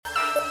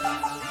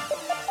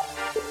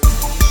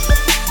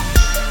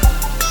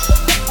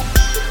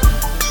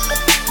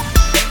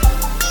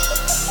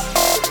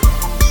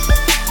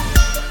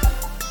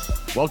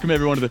Welcome,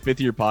 everyone, to the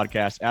Fifth Year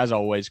Podcast. As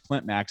always,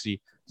 Clint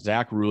Maxey,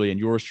 Zach Ruley, and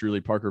yours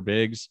truly, Parker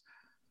Biggs.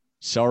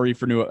 Sorry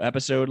for new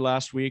episode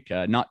last week.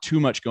 Not too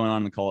much going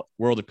on in the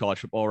world of college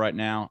football right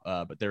now,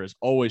 but there is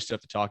always stuff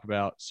to talk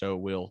about. So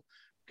we'll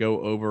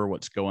go over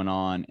what's going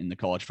on in the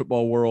college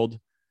football world,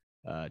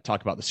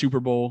 talk about the Super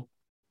Bowl,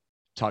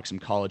 talk some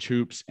college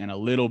hoops, and a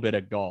little bit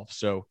of golf.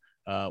 So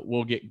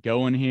we'll get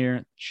going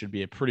here. Should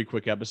be a pretty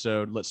quick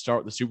episode. Let's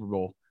start with the Super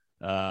Bowl.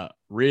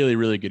 Really,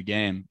 really good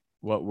game.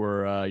 What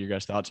were your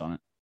guys' thoughts on it?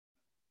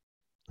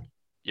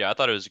 Yeah, I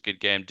thought it was a good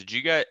game. Did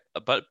you guys?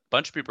 A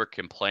bunch of people are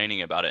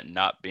complaining about it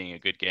not being a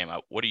good game.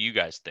 What do you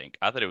guys think?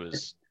 I thought it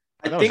was.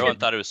 Everyone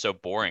thought it was so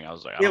boring. I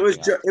was like,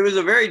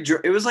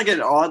 it was like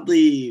an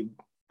oddly.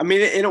 I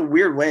mean, in a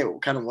weird way,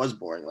 it kind of was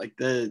boring. Like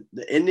the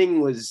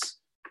ending was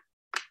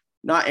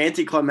not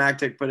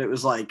anticlimactic, but it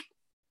was like,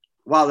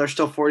 wow, there's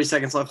still 40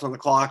 seconds left on the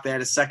clock. They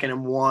had a 2nd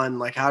and 1.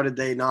 Like, how did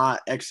they not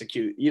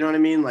execute? You know what I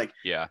mean? Like,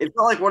 yeah, it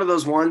felt like one of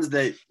those ones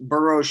that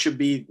Burrow should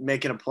be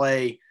making a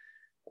play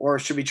or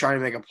should be trying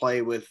to make a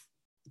play with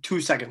 2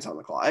 seconds on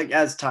the clock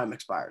as time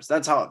expires.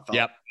 That's how it felt.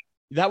 Yep.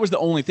 That was the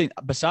only thing.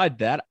 Beside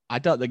that, I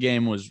thought the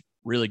game was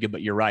really good,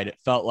 but you're right. It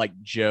felt like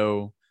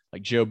Joe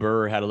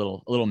Burrow had a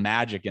little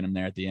magic in him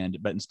there at the end,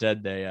 but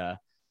instead they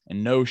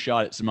and no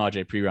shot at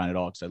Samaje Perine at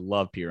all because I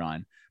love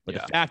Perine. But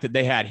the fact that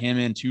they had him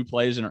in 2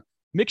 plays and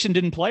Mixon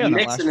didn't play on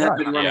that last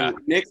drive.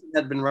 Mixon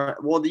had been running.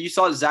 Well, you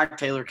saw Zach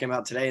Taylor came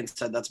out today and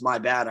said, that's my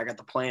bad. I got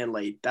the plan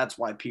late. That's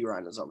why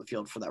Perine was on the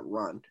field for that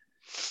run.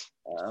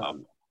 I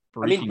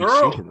mean,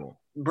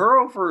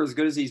 Burrow, for as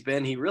good as he's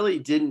been, he really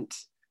didn't.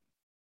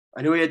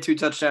 I knew he had 2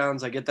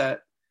 touchdowns. I get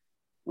that.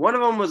 One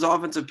of them was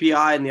offensive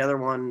PI, and the other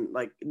one,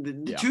 like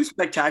the 2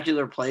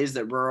 spectacular plays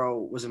that Burrow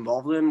was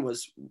involved in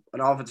was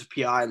an offensive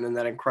PI and then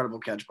that incredible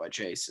catch by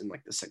Chase in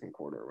like the 2nd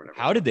quarter or whatever.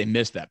 How did they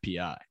miss that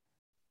PI?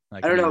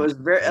 Like, I don't know. It was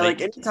very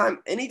like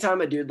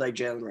anytime a dude like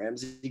Jalen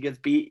Ramsey gets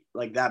beat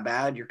like that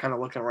bad, you're kind of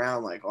looking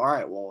around like, all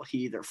right, well, he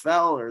either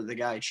fell or the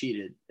guy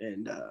cheated.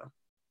 And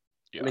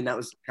I mean, that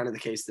was kind of the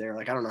case there.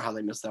 Like, I don't know how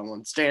they missed that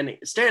one standing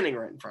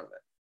right in front of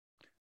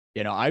it.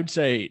 You know, I'd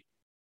say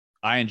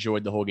I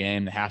enjoyed the whole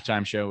game. The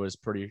halftime show was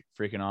pretty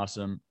freaking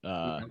awesome.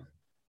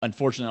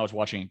 Unfortunately, I was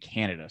watching in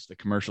Canada, so the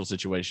commercial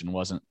situation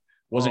wasn't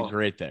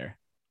great there.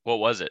 What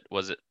was it?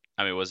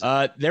 There was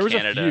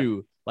Canada? A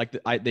few. Like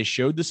they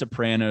showed the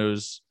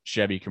Sopranos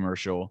Chevy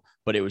commercial,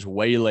 but it was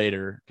way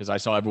later because I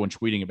saw everyone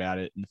tweeting about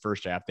it in the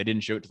first half. They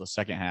didn't show it till the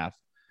second half.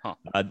 Huh.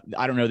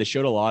 I don't know. They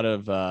showed a lot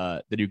of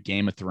the new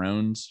Game of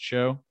Thrones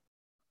show,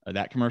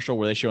 that commercial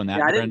where they showing that.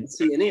 Yeah, I didn't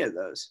see any of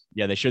those.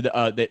 Yeah, they showed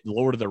the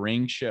Lord of the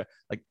Rings show.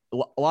 Like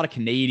a lot of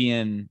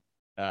Canadian,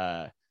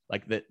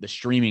 like the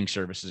streaming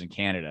services in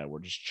Canada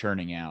were just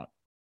churning out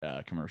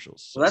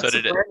commercials. Well,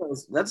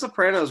 that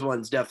Sopranos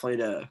one's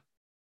definitely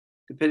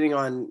depending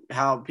on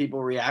how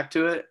people react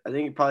to it, I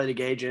think probably to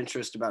gauge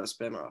interest about a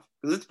spinoff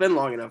because it's been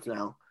long enough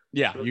now.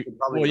 Yeah.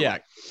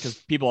 Because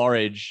people our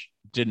age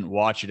didn't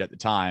watch it at the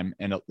time.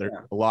 And a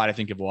lot, I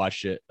think, have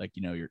watched it. Like,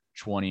 you know, your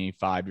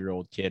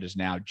 25-year-old kid is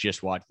now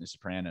just watching The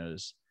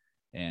Sopranos.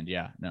 And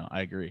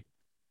I agree.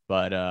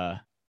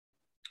 But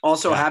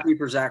also happy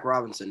for Zach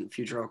Robinson,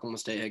 future Oklahoma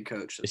State head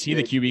coach. Is he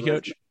the QB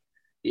coach?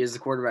 He is the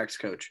quarterback's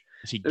coach.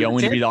 Is he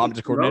going to be the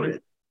offensive coordinator?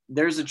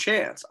 There's a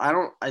chance.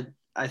 I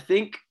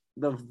think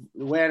the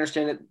way I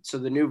understand it, so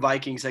the new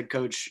Vikings head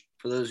coach,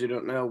 for those who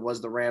don't know,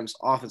 was the Rams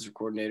offensive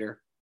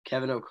coordinator,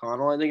 Kevin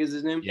O'Connell, I think is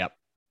his name. Yep.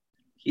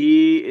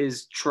 He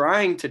is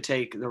trying to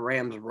take the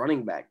Rams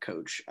running back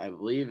coach, I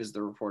believe is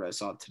the report I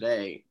saw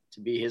today, to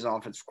be his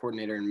offensive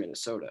coordinator in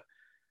Minnesota.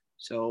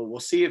 So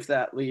we'll see if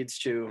that leads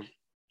to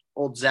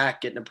old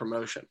Zach getting a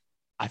promotion.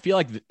 I feel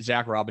like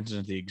Zach Robinson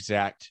is the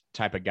exact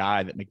type of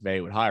guy that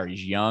McVay would hire.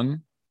 He's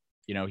young.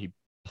 You know, he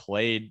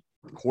played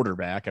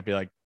quarterback. I feel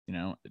like, you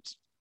know, it's.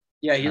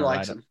 Yeah, he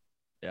likes him.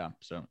 Yeah,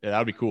 so that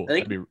would be cool.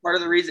 I think part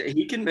of the reason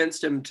he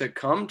convinced him to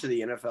come to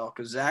the NFL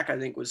because Zach, I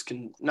think, was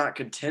not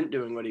content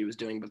doing what he was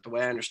doing. But the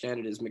way I understand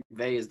it is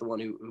McVay is the one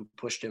who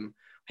pushed him.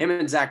 Him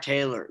and Zach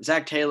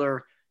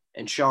Taylor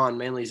and Sean,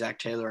 mainly Zach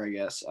Taylor, I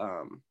guess,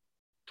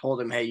 told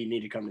him, hey, you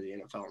need to come to the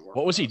NFL and work.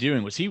 What was he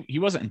doing? He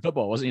wasn't in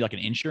football. Wasn't he like an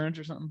insurance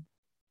or something?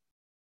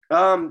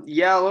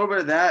 Yeah, a little bit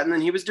of that. And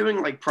then he was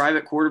doing like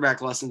private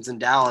quarterback lessons in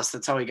Dallas.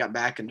 That's how he got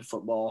back into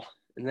football.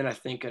 And then I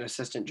think an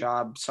assistant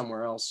job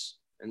somewhere else.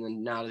 And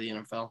then now to the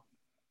NFL.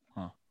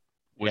 Huh.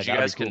 Would you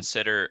guys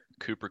consider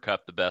Cooper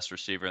Kupp the best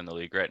receiver in the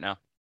league right now?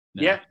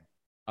 No. Yeah.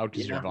 I would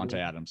consider Devontae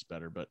Adams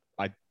better, but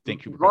I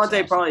think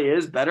Devontae probably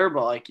is better,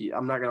 but like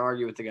I'm not going to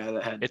argue with the guy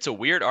that had. It's a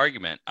weird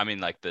argument. I mean,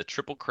 like the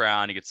Triple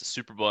Crown, he gets the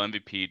Super Bowl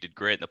MVP, did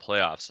great in the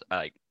playoffs.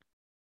 Like,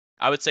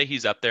 I would say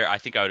he's up there. I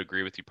think I would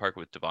agree with you,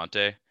 Parker, with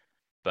Devontae,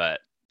 but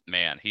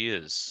man, he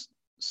is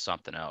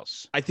something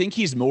else. I think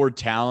he's more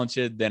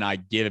talented than I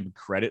give him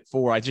credit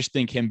for. I just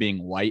think him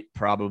being white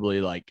probably,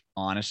 like,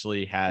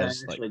 honestly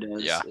has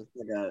does. Yeah,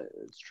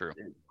 it's true.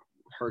 It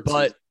hurts.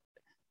 But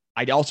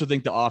I also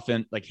think the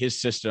offense, like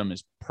his system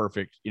is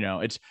perfect.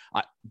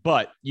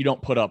 But you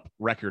don't put up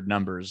record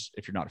numbers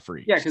if you're not a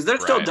freak. Yeah, because they're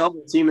still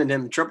double teaming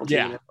him, triple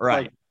teaming him.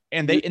 Right. Like,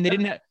 and they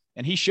didn't have,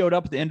 and he showed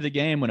up at the end of the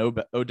game when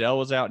Odell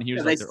was out, and he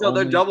was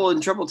they're double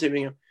and triple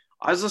teaming him.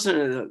 I was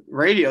listening to the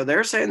radio.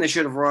 They're saying they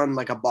should have run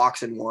like a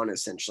box and one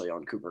essentially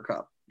on Cooper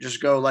Kupp. Just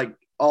go like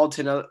all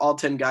 10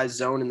 guys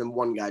zone, and then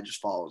one guy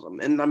just follows them.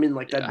 And I mean,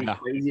 like that'd be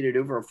crazy to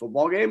do for a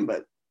football game,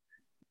 but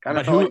kind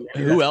of.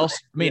 Who else?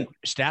 I mean,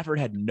 Stafford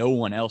had no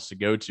one else to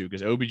go to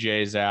because OBJ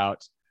is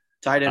out.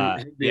 Tight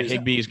end.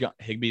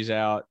 Higbee's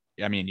out.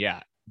 I mean,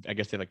 I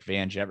guess they like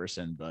Van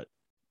Jefferson, but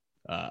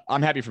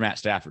I'm happy for Matt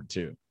Stafford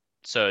too.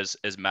 So is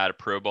Matt a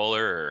Pro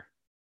Bowler or?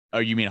 Oh,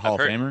 you mean a Hall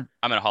of Famer?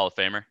 I'm a Hall of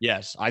Famer.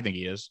 Yes, I think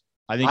he is.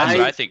 That's what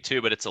I think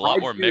too, but it's a lot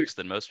more mixed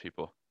than most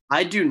people.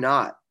 I do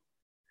not.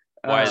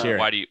 Why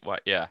do you?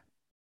 Yeah.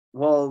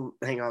 Well,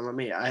 hang on.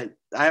 I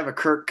have a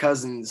Kirk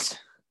Cousins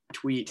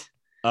tweet.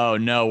 Oh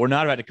no, we're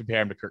not about to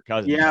compare him to Kirk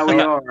Cousins. Yeah, we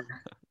are.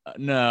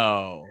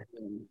 No.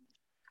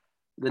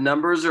 The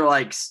numbers are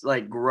like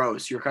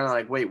gross. You're kind of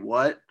like, wait,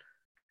 what?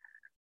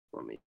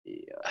 Let me.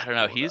 I don't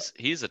know.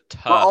 He's a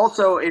tough. But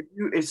also, if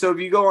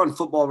you go on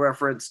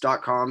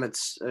footballreference.com,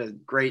 it's a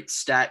great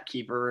stat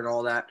keeper and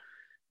all that.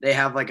 They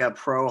have like a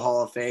pro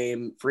Hall of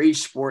Fame for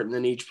each sport and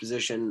then each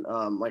position,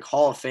 like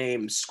Hall of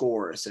Fame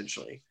score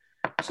essentially.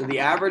 So the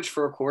average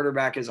for a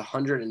quarterback is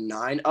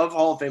 109 of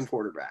Hall of Fame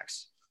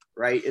quarterbacks,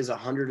 right? Is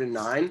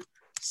 109.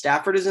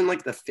 Stafford is in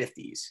like the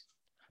 50s.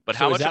 But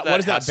how much of that? What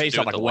is that based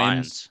on? Like wins?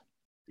 Lions?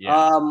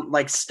 Yeah.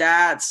 Like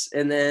stats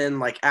and then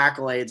like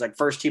accolades, like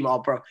first team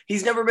All Pro.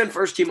 He's never been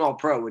first team All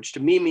Pro, which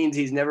to me means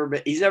he's never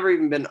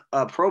even been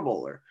a Pro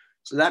Bowler.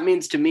 So that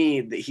means to me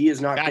that he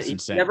is not.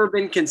 He's never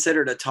been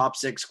considered a top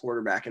 6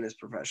 quarterback in his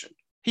profession.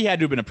 He had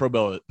to have been a Pro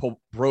Bowler.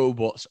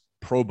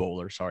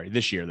 Sorry,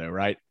 this year though,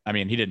 right? I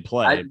mean, he didn't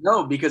play. I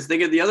know because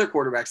think of the other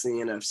quarterbacks in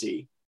the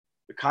NFC: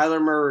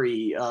 Kyler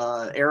Murray,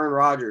 Aaron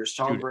Rodgers,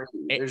 Tom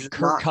Brady.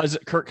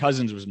 Kirk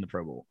Cousins was in the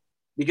Pro Bowl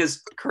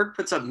because Kirk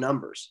puts up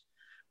numbers.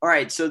 All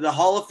right, so the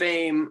Hall of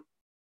Fame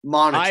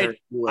monitor.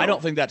 I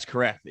don't think that's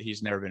correct that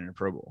he's never been in a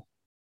Pro Bowl.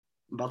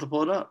 I'm about to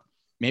pull it up.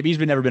 Maybe he's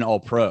never been All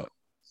Pro.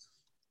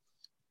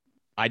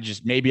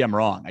 Maybe I'm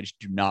wrong. I just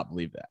do not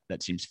believe that.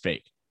 That seems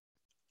fake.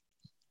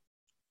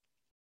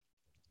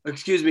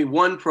 Excuse me,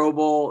 1 Pro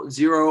Bowl,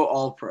 0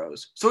 All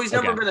Pros. So he's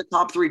never been a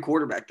top 3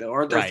 quarterback, though.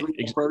 Aren't there 3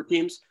 pro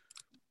teams?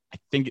 I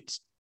think it's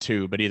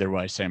 2, but either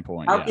way, same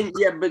point.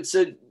 But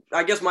so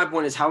I guess my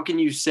point is, how can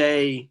you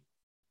say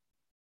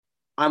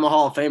I'm a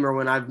Hall of Famer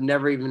when I've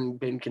never even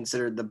been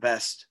considered the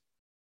best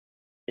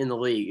in the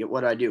league at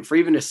what I do? For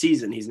even a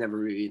season, he's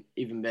never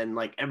even been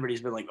like,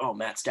 everybody's been like, oh,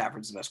 Matt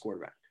Stafford's the best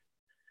quarterback.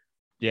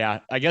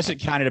 Yeah, I guess it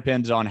kind of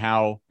depends on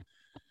how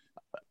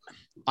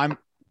I'm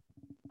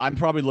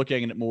probably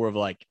looking at it more of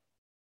like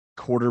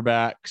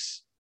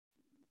quarterbacks.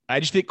 I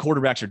just think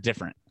quarterbacks are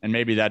different, and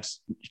maybe that's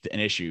an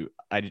issue.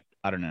 I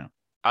don't know.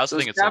 I also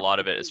think it's a lot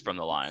of it is from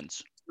the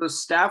Lions. So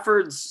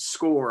Stafford's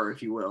score,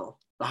 if you will,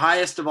 the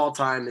highest of all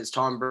time is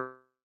Tom Brady,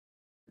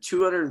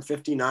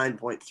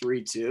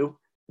 259.32,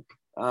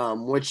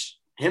 which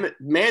Peyton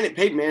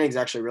Manning's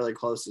actually really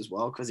close as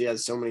well because he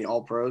has so many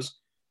All-Pros.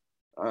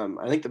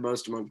 I think the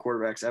most among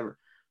quarterbacks ever.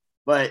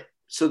 But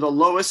so the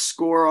lowest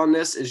score on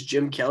this is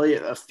Jim Kelly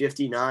at a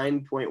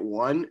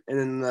 59.1, and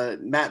then the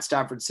Matt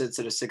Stafford sits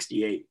at a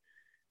 68.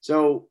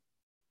 So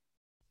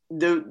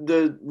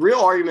the real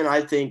argument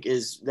I think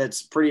is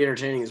that's pretty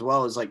entertaining as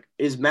well is like,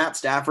 is Matt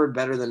Stafford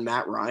better than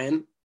Matt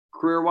Ryan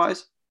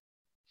career-wise?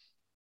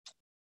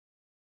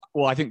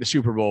 Well, I think the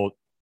Super Bowl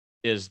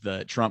is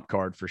the trump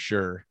card for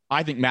sure.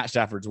 I think Matt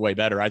Stafford's way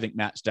better. I think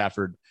Matt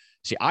Stafford's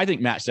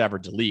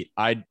elite.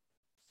 I'd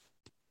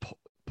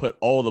put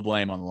all the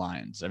blame on the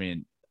Lions. I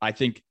mean,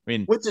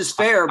 which is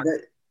fair,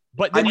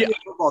 but then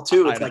football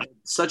too. It's like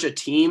such a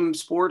team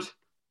sport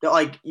that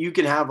like you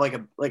can have like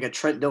a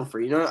Trent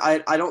Dilfer. You know,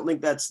 I don't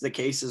think that's the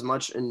case as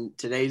much in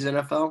today's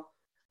NFL.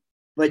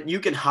 But you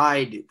can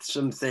hide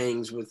some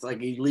things with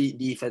like elite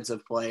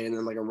defensive play and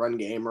then like a run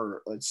game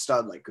or a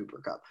stud like Cooper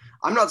Kupp.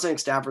 I'm not saying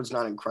Stafford's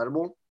not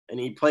incredible, and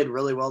he played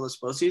really well this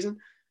postseason.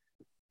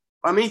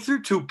 I mean, he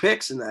threw 2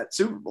 picks in that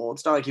Super Bowl.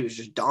 It's not like he was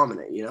just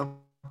dominant, you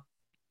know?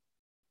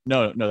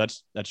 No,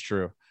 that's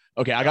true.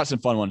 Okay, I got some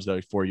fun ones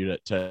though for you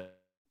to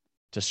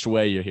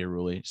sway you here,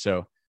 Ruli.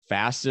 So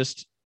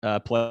fastest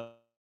player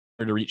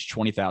to reach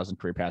 20,000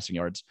 career passing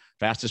yards,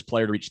 fastest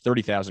player to reach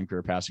 30,000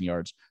 career passing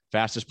yards,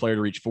 fastest player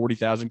to reach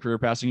 40,000 career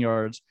passing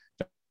yards,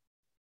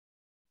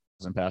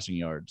 passing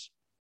yards,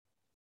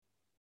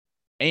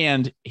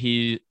 and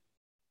he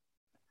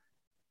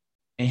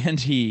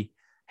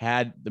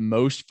had the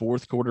most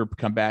fourth quarter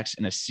comebacks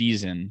in a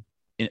season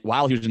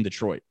while he was in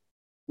Detroit.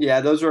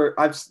 Yeah, those were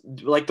I've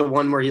like the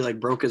one where he like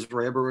broke his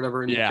rib or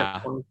whatever.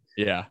 Yeah. All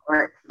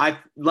right.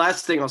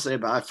 Last thing I'll say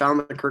about I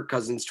found the Kirk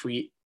Cousins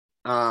tweet.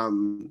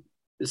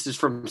 This is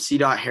from C.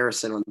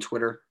 Harrison on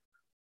Twitter.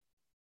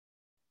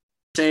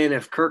 Saying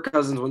if Kirk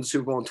Cousins wins the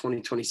Super Bowl in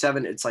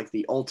 2027, it's like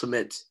the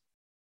ultimate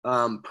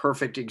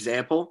perfect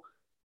example.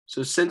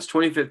 So since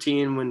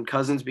 2015, when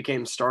Cousins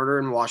became starter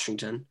in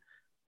Washington,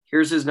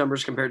 Here's his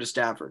numbers compared to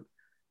Stafford.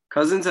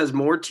 Cousins has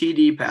more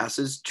TD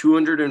passes,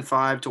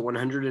 205 to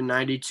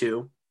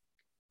 192.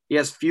 He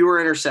has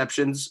fewer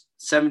interceptions,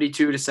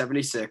 72 to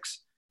 76.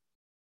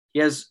 He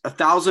has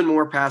 1,000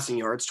 more passing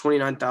yards,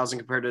 29,000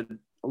 compared to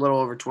a little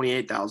over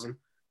 28,000.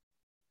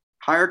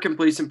 Higher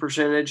completion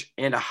percentage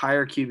and a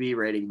higher QB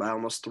rating by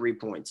almost 3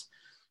 points.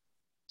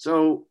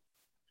 So,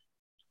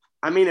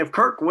 I mean, if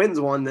Kirk wins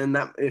one, then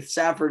if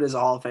Stafford is a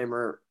Hall of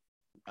Famer,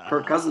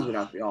 Kirk Cousins would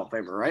have to be a Hall of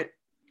Famer, right?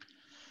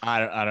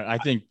 I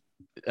think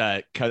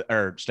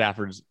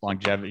Stafford's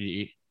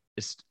longevity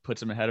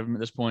puts him ahead of him at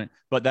this point.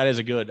 But that is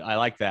I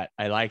like that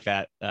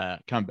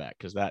comeback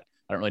because I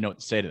don't really know what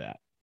to say to that.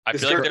 I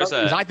feel like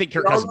I think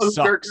Kirk Cousins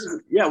sucks.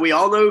 We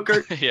all know who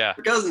Kirk yeah.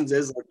 Cousins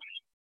is. Like,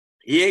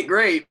 he ain't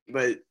great,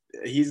 but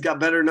he's got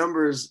better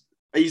numbers.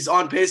 He's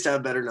on pace to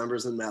have better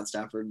numbers than Matt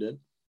Stafford did.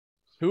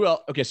 Who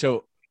else?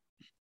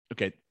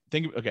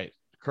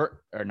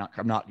 Kirk or not?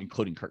 I'm not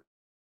including Kirk.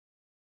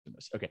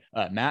 Okay,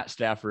 Matt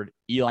Stafford,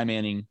 Eli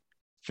Manning,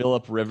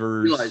 Phillip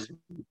Rivers.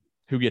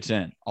 Who gets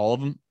in? All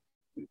of them.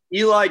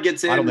 Eli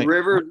gets in.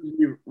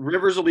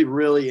 Rivers will be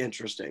really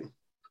interesting.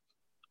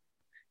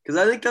 Because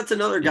I think that's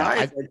another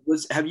guy.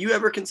 Have you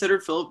ever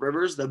considered Phillip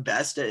Rivers the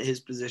best at his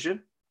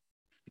position?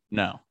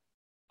 No.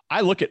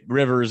 I look at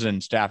Rivers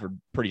and Stafford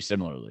pretty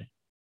similarly.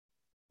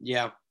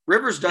 Yeah.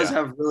 Rivers does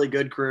have really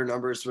good career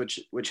numbers,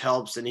 which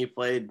helps, and he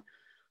played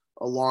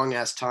a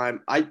long-ass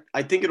time. I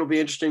think it'll be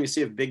interesting to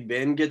see if Big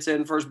Ben gets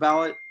in first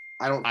ballot.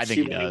 I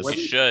think he does.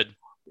 He should.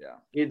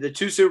 Yeah. The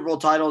 2 Super Bowl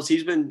titles.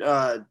 He's been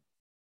I'm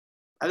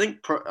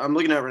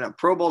looking at it right now,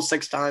 Pro Bowl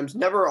 6 times.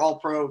 Never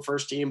all-pro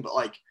first team, but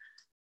like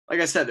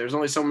I said, there's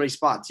only so many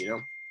spots, you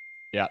know?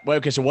 Yeah. Well,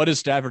 okay, so what does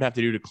Stafford have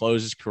to do to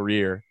close his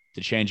career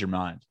to change your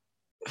mind?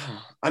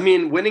 I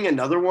mean, winning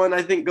another one,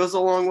 I think, goes a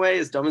long way,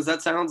 as dumb as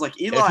that sounds. Like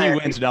Eli. If he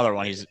wins another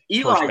one, he's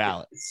first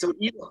ballot. So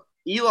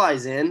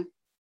Eli's in.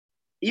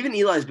 Even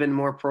Eli's been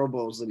more Pro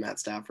Bowls than Matt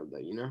Stafford, though,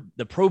 you know?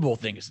 The Pro Bowl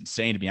thing is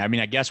insane to me. I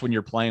mean, I guess when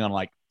you're playing on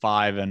like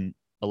 5 and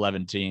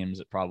 11 teams,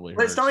 it probably hurts.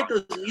 But it's not like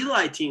those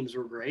Eli teams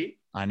were great.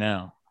 I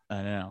know.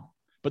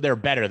 But they're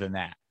better than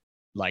that.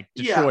 Like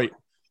Detroit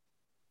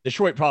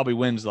probably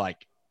wins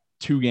like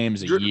 2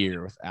 games a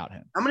year without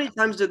him. How many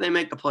times did they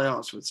make the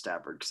playoffs with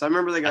Stafford? Because I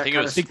remember they got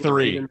I think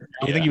 3.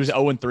 I think he was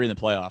 0-3 in the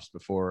playoffs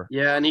before.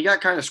 Yeah, and he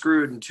got kind of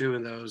screwed in 2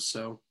 of those.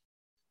 So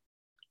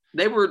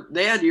they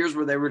had years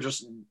where they were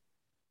just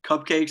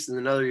cupcakes, and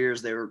then other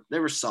years they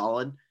were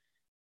solid.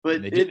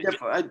 But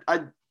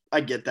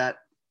I get that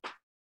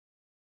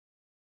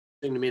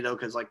thing to me though,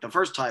 because like the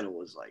first title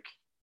was like,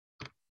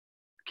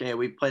 okay,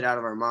 we played out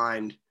of our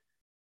mind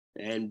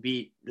and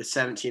beat the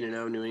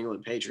 17-0 New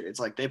England Patriots.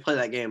 Like they play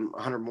that game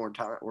 100 more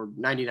times or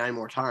 99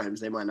 more times,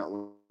 they might not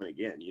win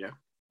again, you know?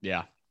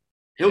 Yeah.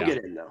 He'll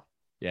get in though.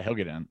 Yeah, he'll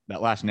get in.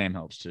 That last name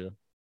helps too.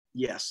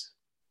 Yes.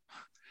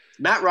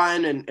 Matt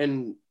Ryan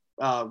and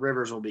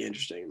Rivers will be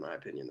interesting in my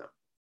opinion though.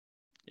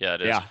 Yeah,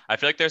 it is. Yeah. I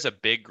feel like there's a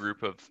big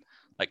group of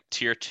like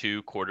tier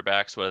 2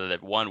 quarterbacks, whether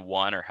they've won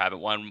one or haven't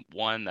won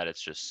one, that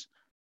it's just,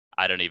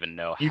 I don't even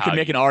know how. You can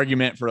make an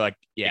argument for like,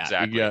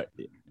 exactly.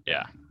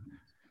 Yeah.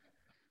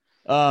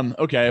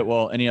 Okay.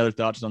 Well, any other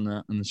thoughts on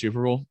the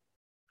Super Bowl?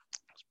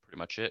 That's pretty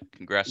much it.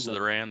 Congrats to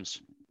the Rams.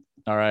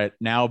 All right.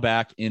 Now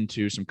back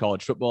into some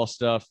college football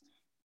stuff.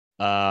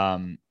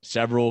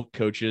 Several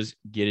coaches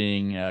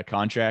getting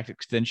contract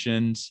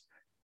extensions.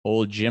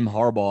 Old Jim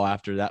Harbaugh,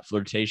 after that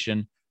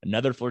flirtation,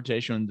 another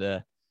flirtation with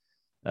the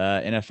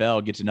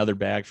NFL, gets another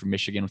bag from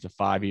Michigan with a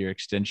 5-year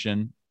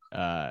extension.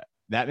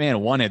 That man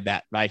wanted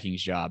that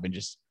Vikings job and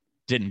just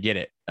didn't get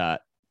it.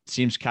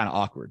 Seems kind of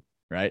awkward.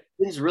 Right.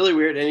 It's really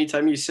weird.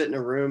 Anytime you sit in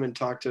a room and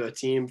talk to a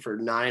team for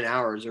 9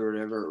 hours or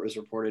whatever it was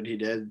reported he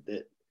did,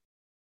 that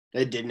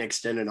they didn't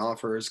extend an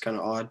offer is kind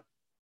of odd.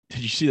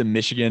 Did you see the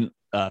Michigan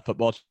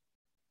football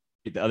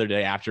the other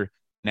day after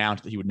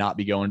announced that he would not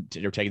be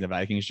taking the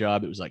Vikings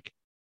job? It was like,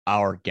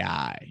 our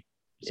guy.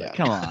 It's like,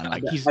 come on.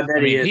 Like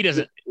he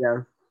doesn't.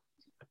 Yeah.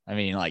 I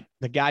mean, like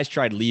the guy's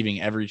tried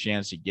leaving every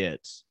chance he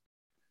gets.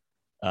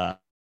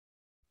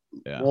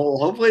 Yeah. Well,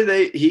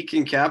 hopefully he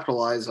can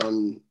capitalize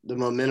on the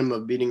momentum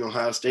of beating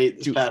Ohio State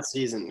this past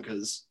season,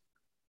 because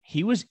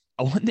he was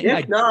one thing.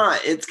 If not,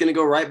 it's going to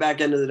go right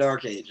back into the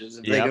dark ages.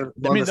 If they go,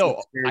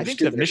 I think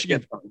that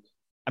Michigan.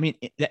 I mean,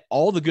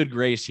 all the good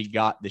grace he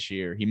got this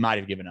year, he might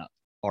have given up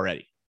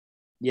already.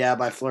 Yeah,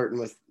 by flirting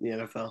with the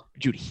NFL.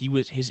 Dude,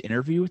 his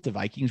interview with the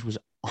Vikings was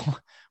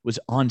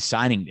on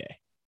signing day,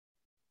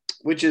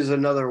 which is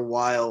another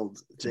wild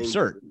thing.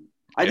 Absurd.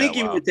 I think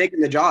he would have taken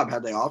the job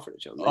had they offered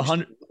it to him.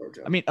 100.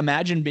 I mean,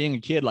 imagine being a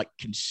kid like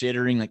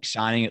considering like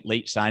signing at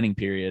late signing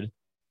period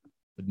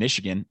with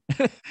Michigan,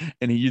 and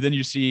then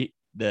you see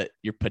that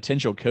your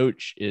potential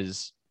coach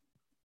is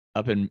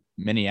up in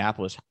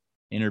Minneapolis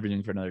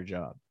interviewing for another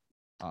job.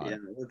 Yeah,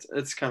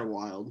 it's kind of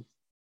wild.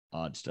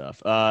 Odd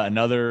stuff.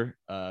 Another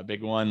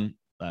big one,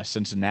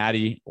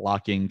 Cincinnati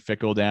locking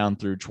Fickle down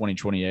through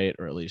 2028,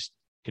 or at least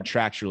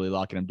contractually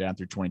locking him down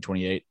through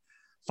 2028.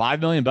 $5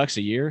 million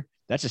a year.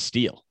 That's a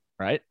steal,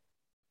 right?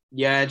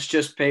 Yeah, it's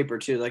just paper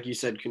too, like you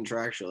said,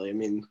 contractually. I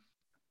mean,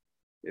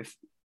 if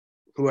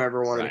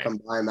whoever wanted to come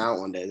buy him out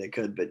one day, they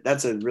could. But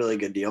that's a really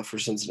good deal for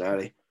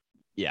Cincinnati.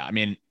 Yeah, I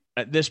mean,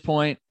 at this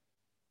point,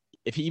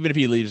 even if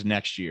he leaves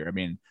next year, I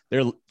mean,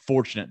 they're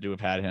fortunate to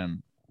have had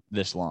him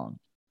this long.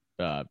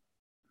 But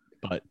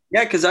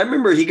yeah, because I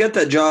remember he got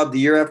that job the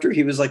year after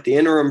he was like the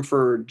interim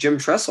for Jim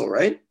Tressel,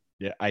 right?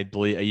 Yeah, I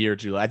believe a year or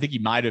two. I think he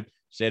might have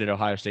stayed at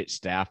Ohio State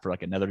staff for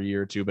like another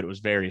year or two, but it was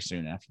very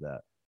soon after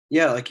that.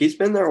 Yeah, like he's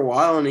been there a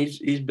while and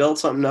he's built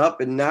something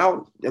up, and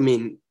now, I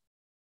mean,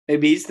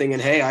 maybe he's thinking,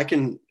 hey, I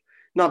can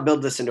not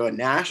build this into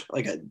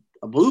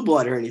a blue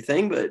blood or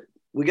anything, but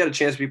we got a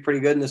chance to be pretty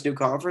good in this new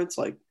conference.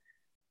 Like,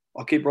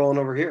 I'll keep rolling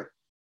over here.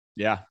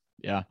 Yeah.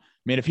 I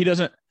mean, if he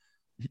doesn't,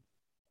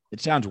 it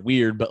sounds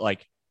weird, but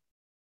like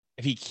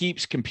if he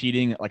keeps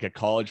competing at like a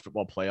college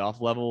football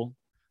playoff level,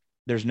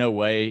 there's no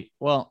way.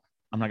 Well,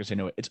 I'm not gonna say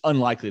no way. It's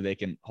unlikely they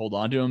can hold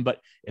on to him.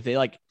 But if they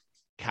like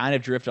kind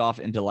of drift off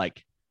into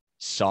like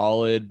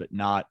solid but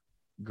not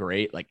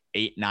great, like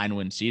 8-9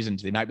 win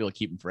seasons, they might be able to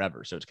keep him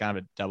forever. So it's kind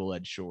of a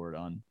double-edged sword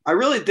on. I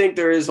really think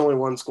there is only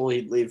one school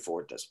he'd leave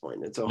for at this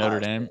point. It's Ohio Notre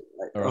Dame.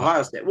 State.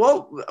 Ohio State.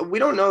 Well, we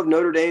don't know if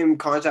Notre Dame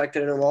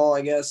contacted him all,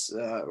 I guess,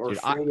 or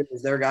Freeman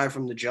is their guy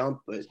from the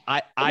jump. But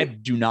I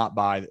do not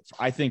buy that.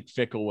 I think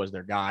Fickle was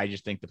their guy. I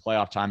just think the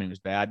playoff timing was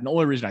bad. And the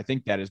only reason I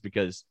think that is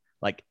because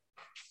like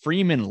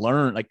Freeman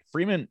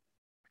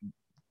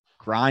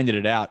grinded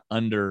it out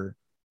under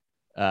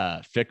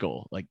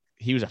Fickle. Like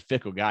he was a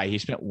Fickle guy. He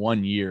spent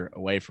 1 year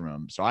away from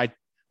him. So I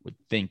would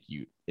think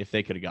if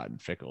they could have gotten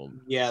Fickle.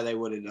 Yeah, they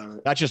would have done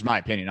it. That's just my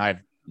opinion. I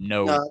have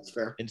no that's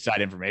fair.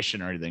 Inside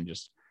information or anything.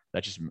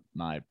 That's just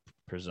my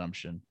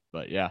presumption.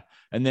 But yeah.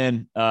 And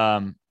then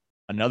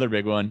another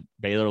big one,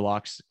 Baylor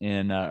locks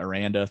in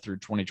Aranda through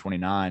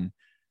 2029.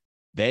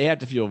 They have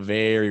to feel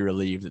very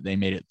relieved that they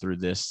made it through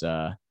this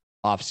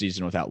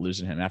offseason without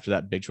losing him. After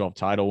that Big 12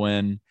 title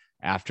win,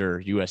 after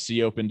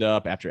USC opened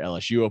up, after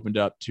LSU opened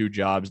up, 2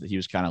 jobs that he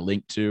was kind of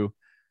linked to.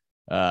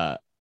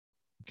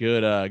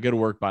 Good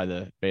work by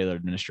the Baylor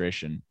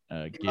administration.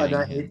 I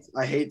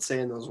hate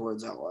saying those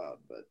words out loud,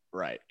 but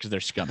right, because they're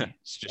scummy.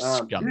 It's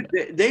just scummy.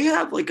 They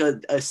have like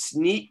a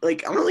sneak.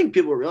 Like, I don't think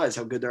people realize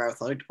how good their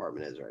athletic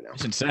department is right now.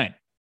 It's insane.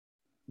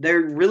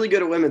 They're really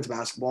good at women's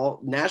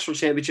basketball. National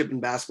championship in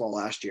basketball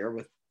last year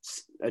with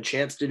a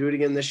chance to do it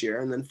again this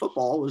year, and then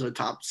football was a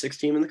top 6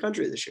 team in the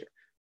country this year.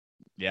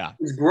 Yeah,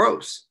 it's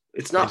gross.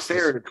 It's not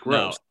fair. It's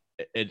gross.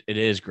 No, it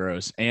is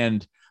gross.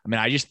 And I mean,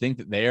 I just think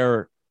that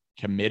they're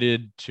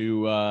committed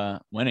to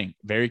winning,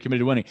 very committed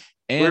to winning.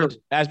 And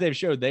as they've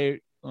showed, they'll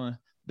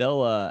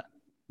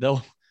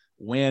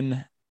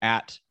win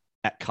at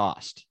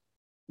cost.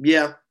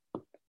 Yeah.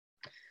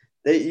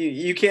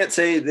 You can't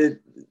say that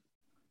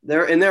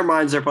they're in their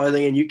minds. They're probably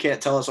thinking, you can't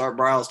tell us Art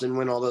Briles didn't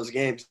win all those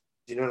games.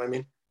 You know what I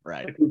mean?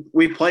 Right. Like,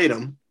 we played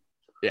them.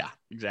 Yeah,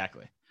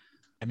 exactly.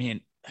 I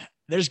mean,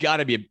 there's got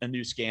to be a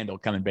new scandal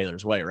coming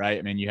Baylor's way, right?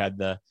 I mean, you had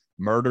the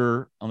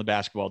murder on the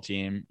basketball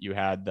team. You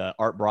had the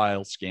Art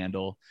Briles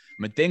scandal.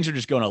 I mean, things are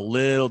just going a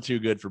little too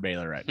good for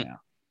Baylor right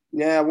now.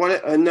 Yeah,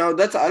 no,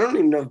 I don't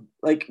even know.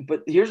 Like,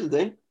 but here's the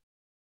thing: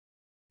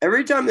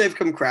 every time they've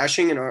come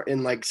crashing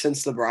in like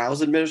since the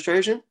Briles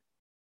administration,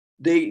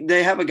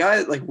 they have a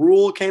guy like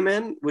Rule came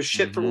in, was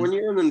shit for 1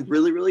 year, and then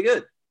really, really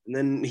good, and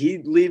then he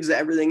leaves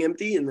everything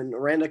empty, and then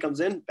Aranda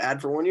comes in,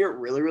 bad for 1 year,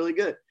 really, really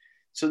good.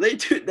 So they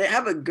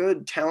have a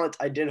good talent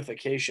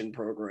identification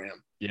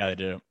program. Yeah, they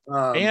do.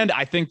 And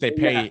I think they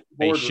pay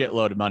a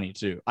shitload of money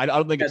too. I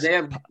don't think they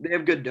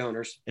have good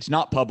donors. It's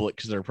not public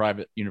because they're a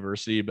private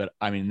university, but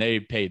I mean,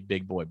 they pay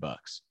big boy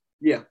bucks.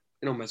 Yeah,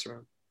 they don't mess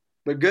around.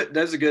 But good,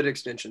 that's a good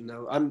extension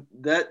though.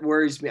 That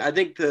worries me. I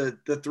think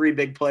the 3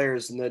 big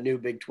players in the new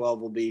Big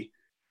 12 will be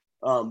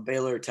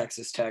Baylor,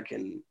 Texas Tech,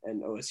 and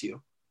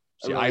OSU.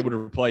 See, I would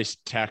replace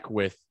Tech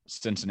with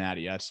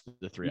Cincinnati. That's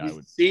the 3 I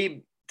would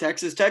see.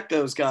 Texas Tech,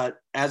 though's got,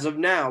 as of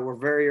now, we're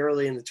very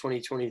early in the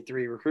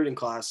 2023 recruiting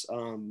class.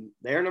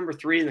 They are number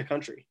 3 in the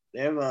country.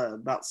 They have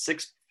about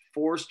 6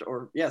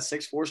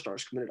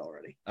 4-stars committed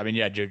already. I mean,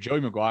 yeah,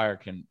 Joey McGuire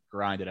can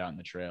grind it out in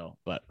the trail,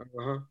 but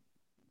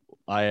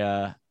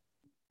I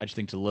just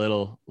think it's a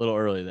little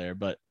early there.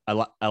 But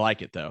I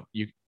like it though.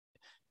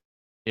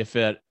 If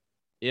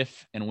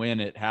and when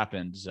it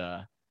happens,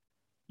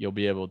 you'll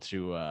be able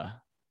to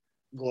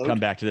come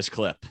back to this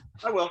clip.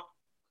 I will.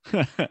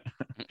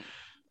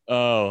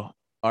 Oh,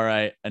 all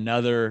right.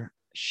 Another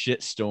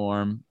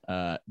shitstorm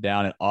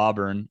down at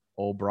Auburn.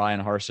 Old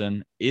Brian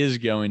Harsin is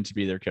going to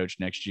be their coach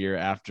next year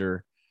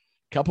after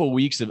a couple of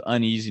weeks of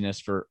uneasiness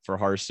for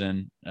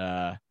Harsin.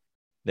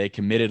 They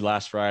committed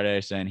last Friday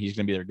saying he's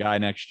going to be their guy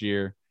next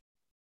year.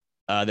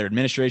 Their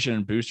administration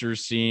and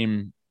boosters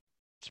seem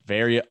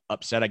very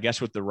upset, I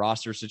guess, with the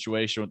roster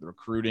situation, with the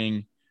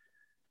recruiting.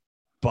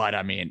 But,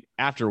 I mean,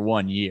 after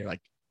 1 year,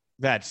 like,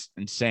 that's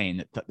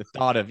insane. The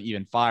thought of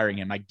even firing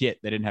him, I get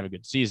they didn't have a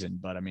good season,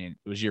 but I mean,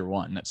 it was year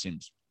 1. That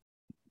seems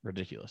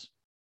ridiculous.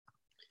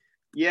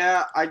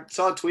 Yeah, I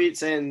saw a tweet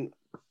saying,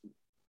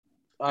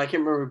 I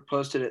can't remember who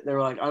posted it. They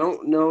were like, I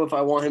don't know if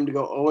I want him to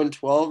go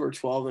 0-12 or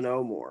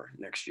 12-0 more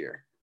next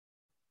year.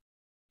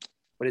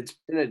 But it's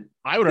been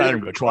I would rather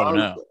him go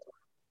 12-0.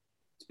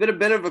 It's been a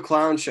bit of a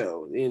clown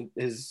show in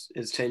his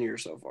tenure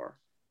so far.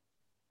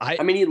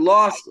 I mean, he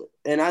lost,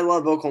 and I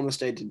love Oklahoma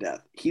State to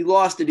death. He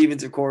lost the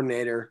defensive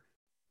coordinator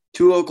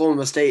to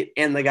Oklahoma State,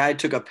 and the guy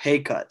took a pay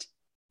cut.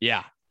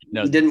 Yeah.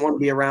 No, he didn't want to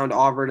be around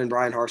Auburn and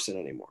Brian Harsin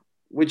anymore,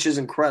 which is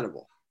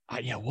incredible.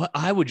 What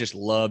I would just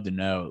love to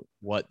know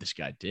what this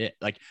guy did.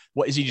 Like,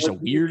 what is he just a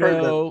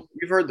weirdo?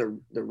 You've heard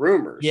the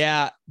rumors.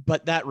 Yeah,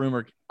 but that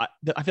rumor, I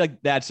feel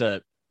like that's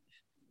a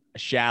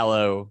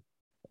shallow.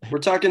 We're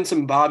talking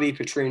some Bobby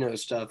Petrino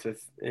stuff.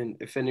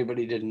 If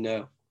anybody didn't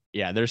know.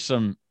 Yeah, there's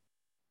some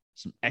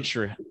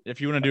extra.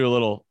 If you want to do a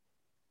little,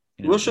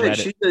 we'll show you.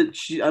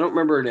 I don't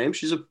remember her name.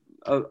 She's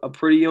a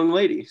pretty young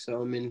lady. So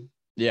I mean,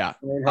 yeah,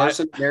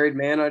 Harsin, married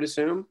man. I'd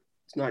assume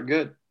it's not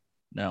good.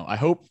 No, I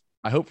hope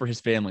for his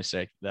family's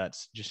sake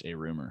that's just a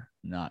rumor,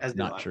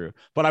 not true.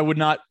 But it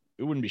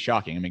wouldn't be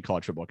shocking. I mean,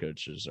 college football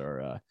coaches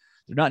are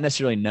they're not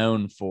necessarily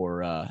known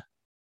for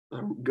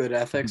good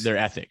ethics. Their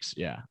ethics,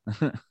 yeah.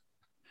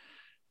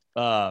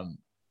 But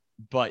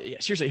yeah,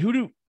 seriously, who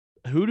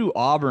do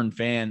Auburn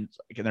fans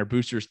and their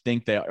boosters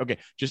think they are? Okay,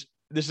 just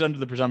this is under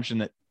the presumption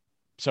that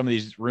some of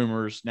these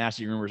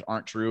nasty rumors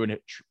aren't true, and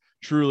it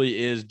truly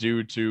is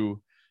due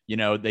to,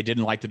 they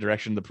didn't like the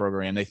direction of the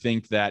program. They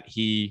think that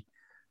he's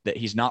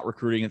not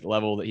recruiting at the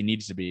level that he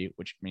needs to be,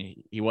 which, I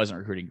mean, he wasn't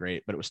recruiting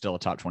great, but it was still a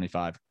top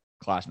 25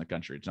 class in the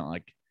country. It's not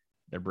like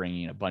they're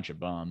bringing in a bunch of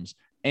bums,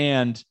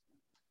 and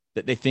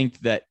that they think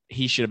that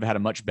he should have had a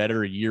much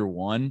better year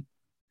one.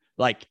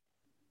 Like,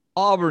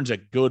 Auburn's a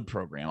good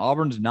program.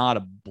 Auburn's not a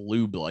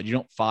blue blood. You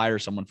don't fire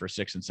someone for a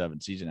 6 and 7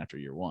 season after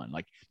year one.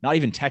 Like, not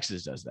even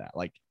Texas does that.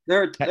 Like,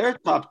 they're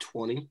top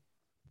 20.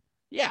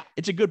 Yeah,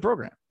 it's a good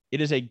program.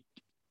 It is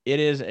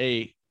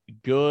a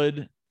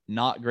good,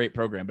 not great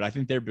program, but I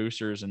think their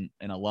boosters and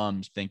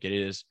alums think it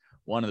is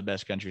one of the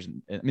best countries.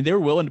 I mean, they were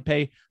willing to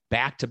pay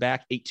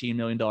back-to-back $18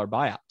 million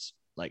buyouts,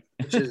 like,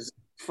 which is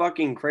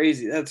fucking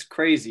crazy. That's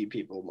crazy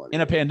people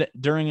money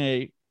during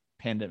a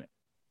pandemic.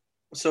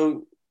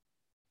 So,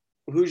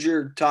 who's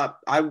your top?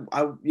 I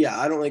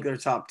don't think they're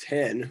top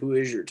 10. Who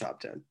is your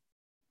top 10?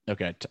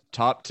 Okay,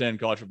 top 10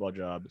 college football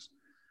jobs.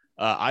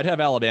 I'd have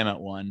Alabama at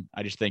 1.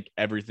 I just think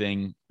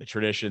everything, the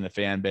tradition, the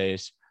fan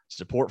base,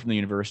 support from the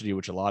university,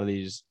 which a lot of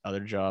these other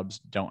jobs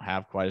don't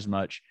have quite as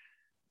much.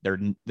 They're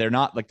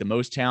not like the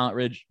most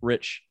talent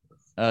rich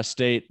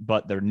state,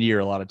 but they're near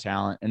a lot of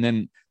talent. And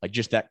then, like,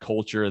 just that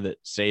culture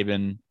that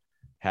Saban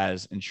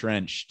has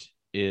entrenched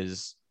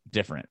is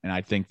different. And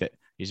I think that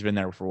he's been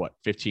there for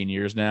 15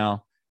 years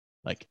now.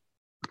 Like,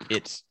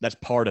 that's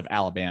part of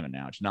Alabama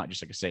now. It's not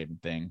just like a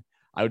Saban thing.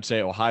 I would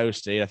say Ohio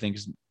State, I think,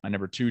 is my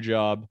number 2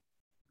 job.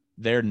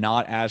 They're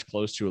not as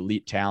close to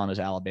elite talent as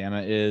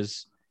Alabama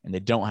is, and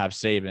they don't have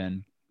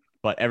Saban,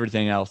 but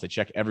everything else, they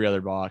check every other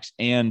box.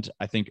 And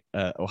I think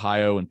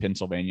Ohio and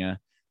Pennsylvania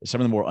is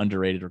some of the more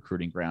underrated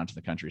recruiting grounds in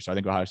the country. So I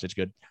think Ohio State's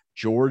good.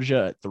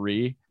 Georgia at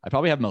 3. I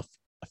probably have them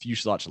a few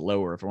slots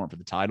lower if it weren't for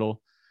the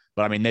title,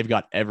 but I mean, they've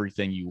got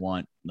everything you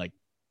want. Like,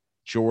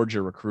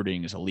 Georgia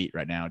recruiting is elite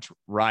right now. It's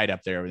right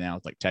up there now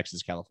with like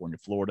Texas, California,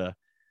 Florida.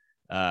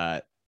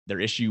 Their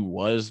issue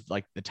was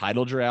like the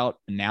title drought.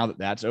 And now that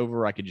that's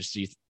over, I could just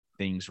see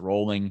things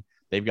rolling.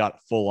 They've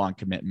got full on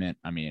commitment,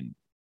 I mean,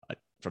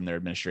 from their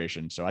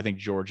administration. So I think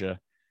Georgia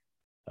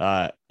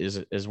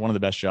is one of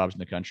the best jobs in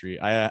the country.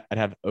 I'd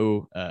have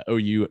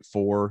OU at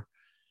 4.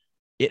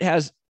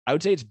 I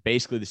would say it's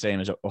basically the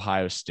same as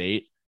Ohio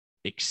State,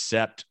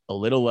 except a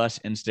little less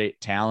in-state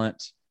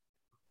talent.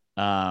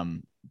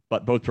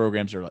 But both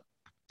programs are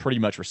pretty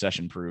much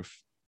recession proof.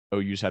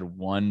 OU's had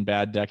one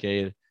bad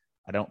decade.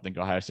 I don't think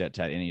Ohio State's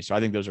had any. So I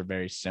think those are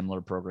very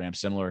similar programs,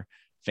 similar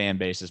fan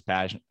bases,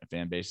 passionate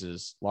fan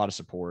bases, a lot of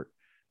support.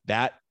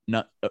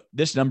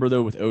 This number,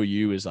 though, with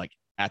OU is like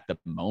at the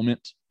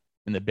moment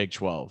in the Big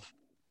 12.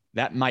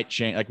 That might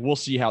change. Like, we'll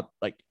see how,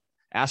 like,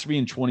 ask me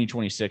in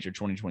 2026 or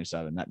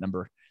 2027, that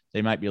number,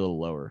 they might be a little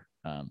lower.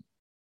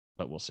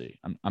 But we'll see.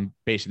 I'm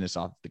basing this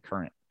off the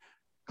current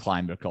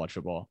climate of college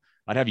football.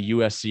 I'd have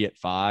USC at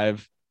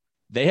 5.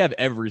 They have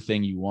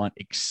everything you want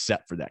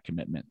except for that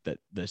commitment that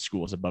the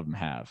schools above them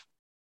have.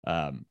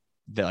 That,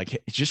 like,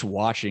 it's just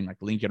watching like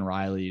Lincoln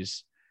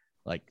Riley's,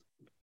 like,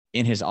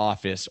 in his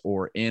office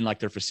or in like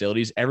their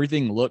facilities,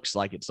 everything looks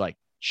like it's like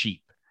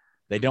cheap.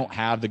 They don't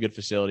have the good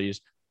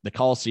facilities. The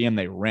Coliseum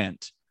they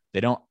rent. I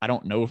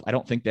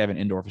don't think they have an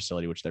indoor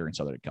facility, which they're in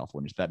Southern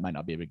California. So that might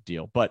not be a big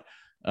deal, but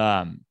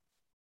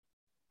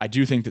I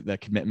do think that the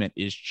commitment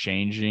is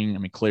changing. I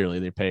mean, clearly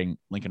they're paying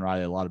Lincoln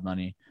Riley a lot of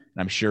money,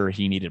 and I'm sure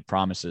he needed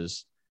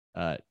promises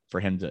for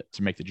him to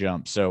make the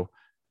jump. So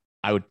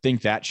I would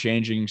think that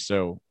changing.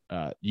 So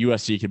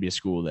USC could be a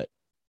school that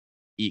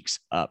ekes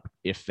up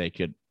if they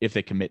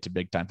commit to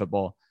big time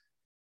football.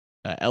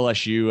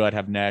 LSU I'd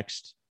have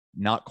next.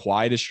 Not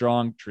quite as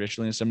strong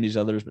traditionally as some of these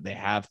others, but they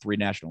have 3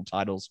 national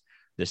titles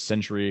this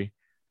century,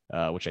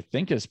 which I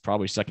think is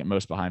probably second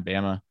most behind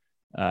Bama.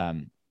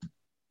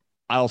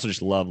 I also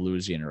just love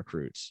Louisiana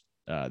recruits.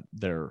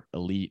 They're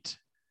elite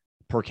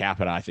per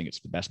capita. I think it's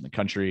the best in the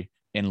country,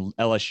 and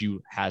LSU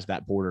has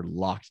that border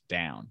locked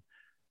down.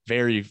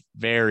 very,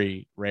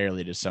 very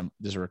rarely does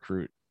a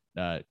recruit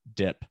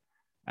dip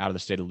out of the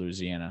state of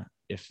Louisiana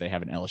if they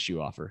have an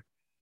LSU offer.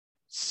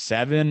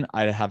 7,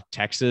 I have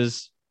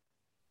Texas.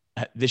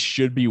 This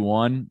should be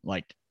one.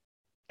 Like,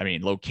 I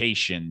mean,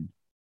 location,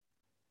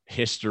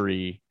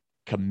 history,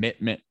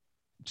 commitment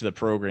to the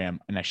program,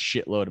 and a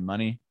shitload of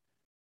money.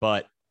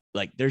 But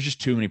like, there's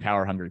just too many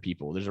power hungry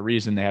people. There's a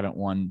reason they haven't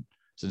won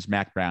since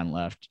Mac Brown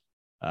left.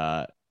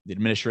 The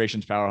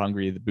administration's power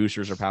hungry. The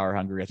boosters are power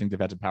hungry. I think they've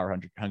had some power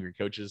hungry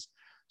coaches.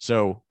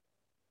 So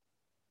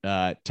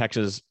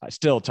Texas,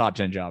 still a top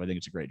 10 job. I think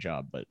it's a great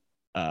job, but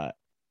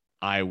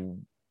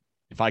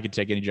if I could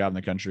take any job in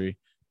the country,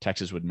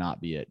 Texas would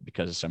not be it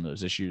because of some of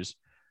those issues.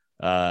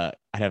 I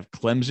have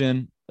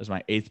Clemson as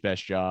my 8th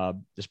best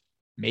job. This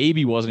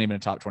maybe wasn't even a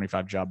top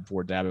 25 job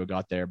before Dabo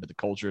got there, but the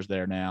culture is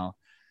there now.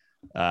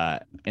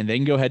 And they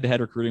can go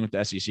head-to-head recruiting with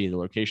the SEC. The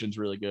location's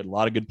really good. A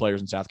lot of good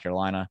players in South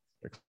Carolina.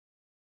 They're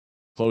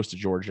close to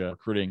Georgia.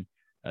 Recruiting,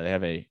 they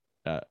have a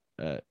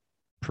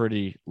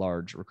pretty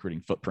large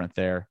recruiting footprint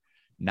there.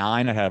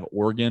 9, I have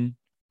Oregon.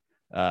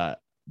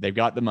 They've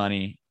got the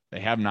money.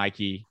 They have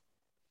Nike.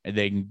 And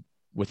they can,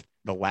 with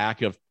the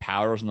lack of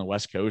powers on the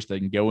West Coast, they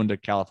can go into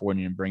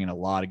California and bring in a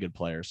lot of good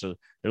players. So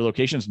their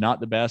location's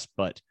not the best,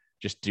 but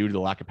just due to the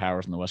lack of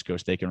powers on the West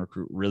Coast, they can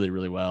recruit really,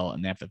 really well.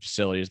 And they have the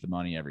facilities, the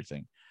money,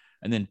 everything.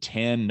 And then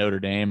 10, Notre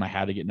Dame. I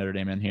had to get Notre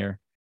Dame in here.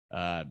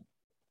 I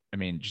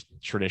mean, just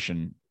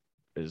tradition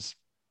is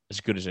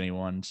as good as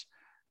anyone's.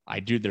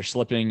 They're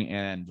slipping,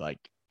 and like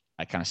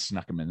I kind of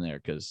snuck them in there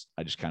because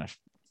I just kind of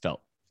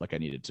felt like I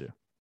needed to.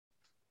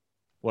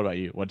 What about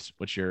you? What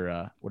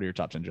are your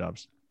top 10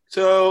 jobs?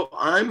 So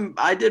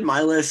I did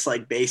my list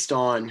like based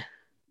on,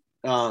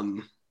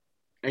 I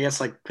guess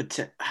like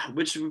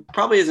which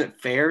probably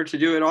isn't fair to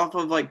do it off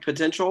of like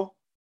potential.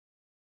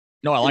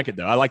 No, I like it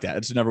though. I like that.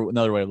 It's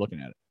another way of looking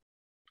at it.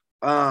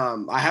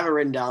 I have it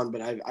written down,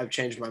 but I've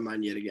changed my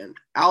mind yet again.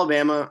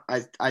 Alabama,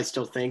 I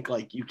still think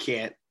like you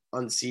can't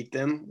unseat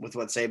them with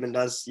what Saban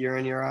does year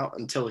in, year out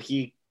until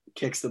he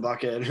kicks the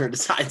bucket or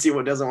decides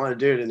he doesn't want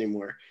to do it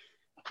anymore.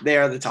 They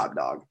are the top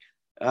dog.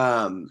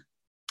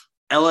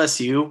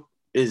 LSU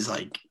is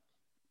like,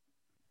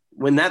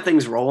 when that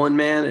thing's rolling,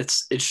 man,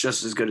 it's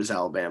just as good as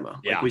Alabama.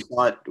 Yeah.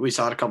 Like we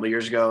saw it a couple of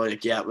years ago.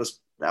 Like, yeah,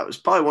 that was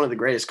probably one of the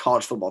greatest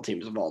college football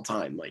teams of all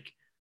time. Like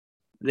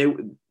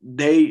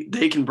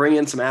they can bring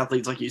in some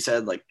athletes, like you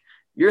said, like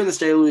you're in the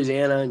state of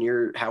Louisiana and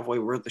you're halfway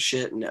worth the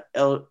shit and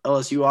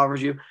LSU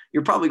offers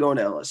you're probably going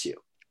to LSU.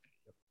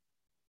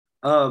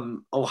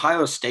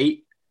 Ohio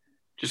State,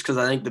 just because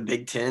I think the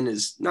Big Ten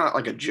is not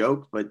like a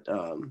joke, but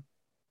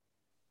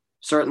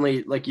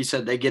certainly, like you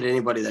said, they get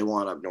anybody they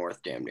want up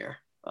north, damn near.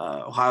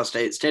 Ohio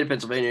State, state of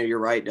Pennsylvania, you're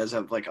right, does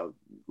have like a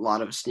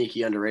lot of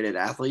sneaky underrated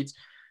athletes,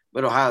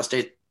 but Ohio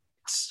State's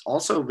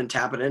also been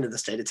tapping into the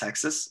state of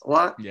Texas a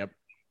lot. Yep.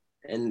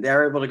 And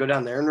they're able to go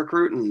down there and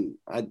recruit, and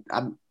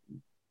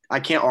I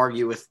can't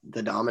argue with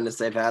the dominance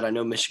they've had. I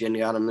know Michigan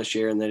got them this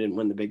year and they didn't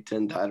win the Big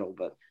Ten title,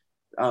 but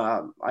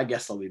I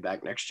guess they'll be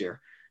back next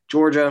year.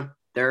 Georgia,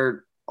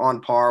 they're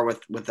on par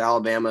with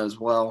Alabama as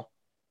well.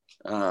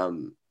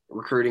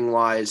 Recruiting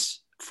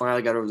wise,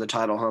 finally got over the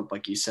title hump,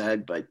 like you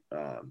said, but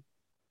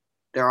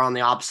they're on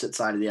the opposite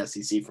side of the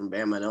SEC from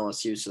Bama and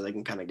LSU, so they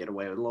can kind of get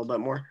away with a little bit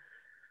more.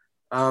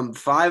 5,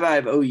 I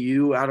have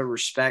OU out of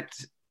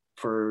respect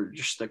for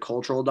just the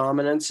cultural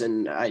dominance,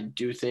 and I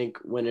do think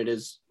when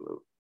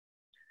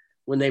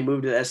they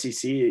move to the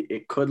SEC,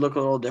 it could look a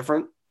little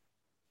different.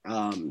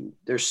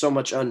 There's so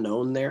much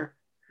unknown there.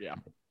 Yeah.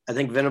 I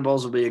think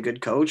Venables will be a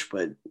good coach,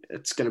 but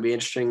it's going to be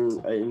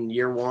interesting in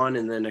year 1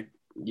 and then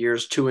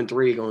years 2 and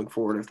 3 going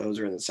forward if those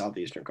are in the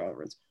Southeastern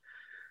Conference.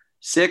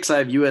 6, I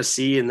have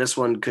USC, and this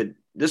one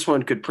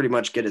could pretty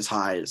much get as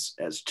high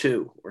as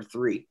 2 or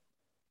 3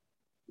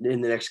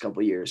 in the next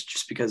couple of years,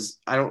 just because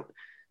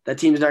that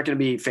team's not going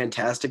to be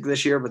fantastic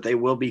this year, but they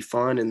will be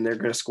fun, and they're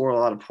going to score a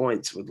lot of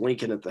points with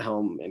Lincoln at the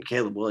helm and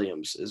Caleb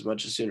Williams, as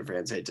much as Sooner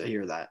fans hate to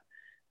hear that.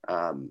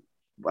 I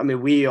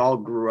mean, we all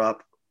grew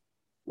up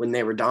when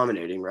they were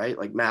dominating, right?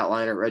 Like Matt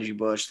Leinart, Reggie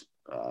Bush,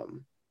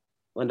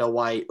 Lindell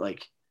White,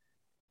 like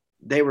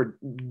they were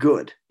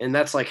good. And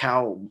that's like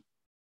how,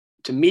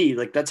 to me,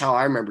 like that's how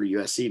I remember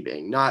USC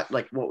being, not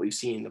like what we've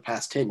seen the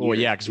past 10 years. Well,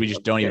 yeah, because we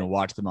just don't even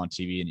watch them on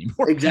TV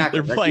anymore. Exactly.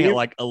 They're playing at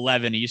like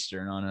 11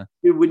 Eastern on a.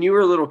 Dude, when you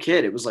were a little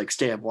kid, it was like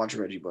stay up watching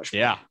Reggie Bush.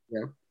 Yeah.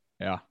 You know?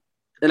 Yeah.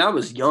 And I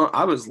was young.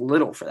 I was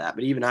little for that,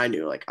 but even I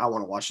knew, like, I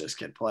want to watch this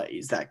kid play.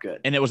 He's that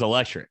good. And it was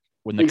electric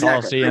when the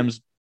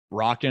Coliseum's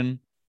rocking.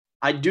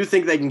 I do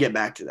think they can get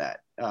back to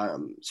that,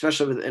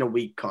 especially in a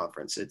weak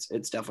conference. It's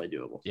definitely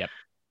doable. Yep.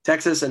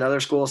 Texas, another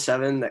school,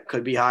 7 that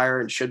could be higher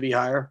and should be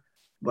higher,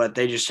 but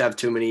they just have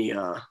too many.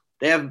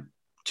 They have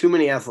too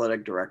many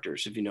athletic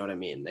directors, if you know what I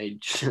mean. They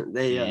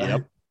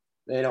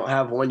don't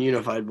have one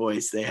unified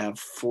voice. They have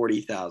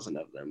 40,000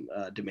 of them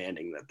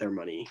demanding that their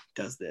money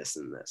does this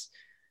and this.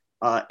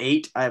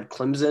 8, I have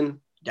Clemson.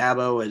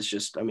 Dabo is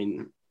just, I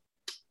mean,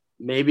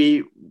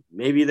 maybe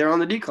they're on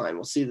the decline.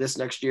 We'll see this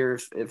next year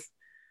if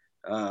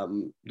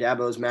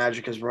Dabo's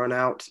magic has run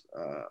out.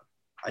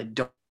 I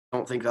don't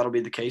don't think that'll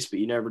be the case, but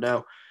you never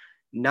know.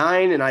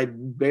 9, and I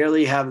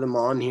barely have them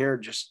on here.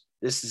 Just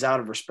this is out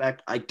of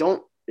respect.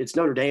 It's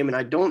Notre Dame, and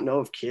I don't know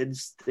if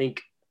kids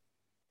think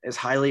as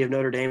highly of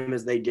Notre Dame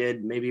as they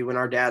did maybe when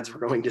our dads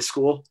were going to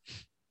school.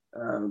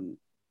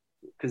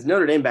 Because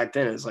Notre Dame back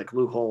then is like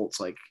Lou Holtz,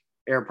 like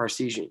Air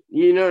Parseghian.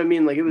 You know what I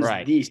mean? Like it was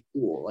the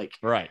school. Like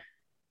right.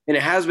 And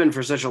it has been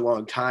for such a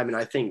long time. And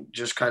I think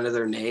just kind of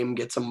their name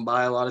gets them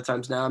by a lot of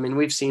times now. I mean,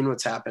 we've seen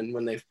what's happened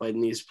when they've played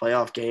in these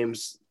playoff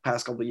games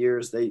past couple of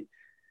years.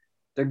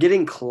 They're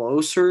getting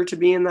closer to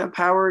being that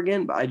power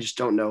again, but I just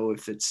don't know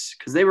if it's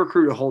because they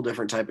recruit a whole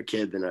different type of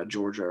kid than a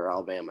Georgia or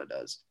Alabama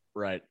does.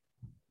 Right.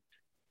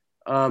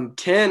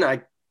 10,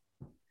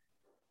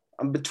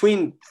 I'm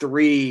between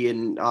 3,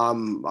 and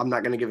I'm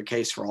not going to give a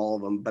case for all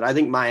of them, but I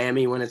think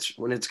Miami, when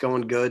it's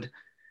going good,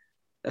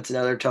 that's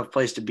another tough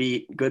place to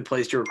beat, good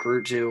place to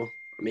recruit to.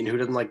 I mean, who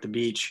doesn't like the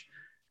beach,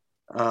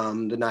 the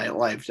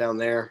nightlife down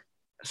there?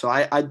 So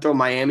I'd throw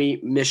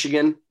Miami.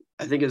 Michigan,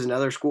 I think, is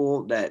another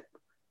school that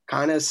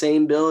kind of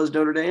same bill as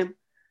Notre Dame.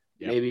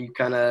 Yep. Maybe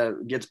kind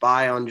of gets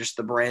by on just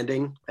the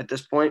branding at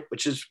this point,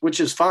 which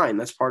is fine.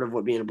 That's part of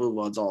what being a Blue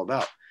Blood's all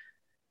about.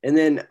 And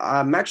then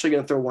I'm actually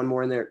going to throw one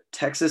more in there.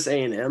 Texas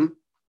A&M,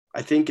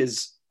 I think,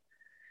 is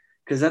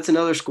because that's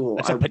another school.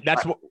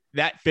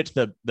 That fits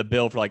the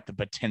bill for like the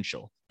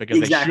potential, because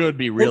they should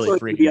be really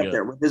freaking good.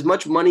 There. With as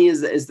much money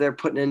as they're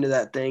putting into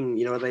that thing,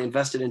 they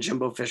invested in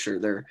Jimbo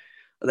Fisher.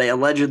 They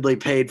allegedly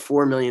paid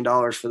 $4 million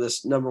for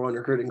this number 1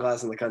 recruiting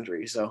class in the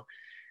country. So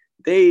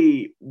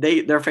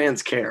their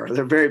fans care.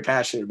 They're very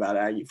passionate about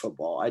Aggie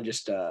football. I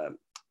just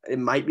it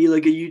might be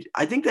like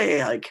I think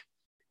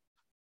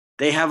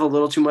they have a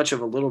little too much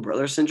of a little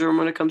brother syndrome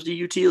when it comes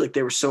to UT. Like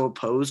they were so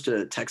opposed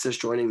to Texas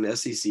joining the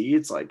SEC.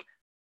 It's like,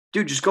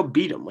 dude, just go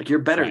beat them. Like you're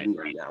better than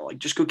them now. Like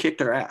just go kick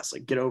their ass.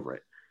 Like get over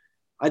it.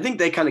 I think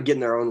they kind of get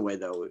in their own way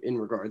though, in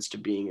regards to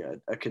being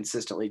a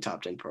consistently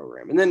top 10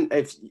 program. And then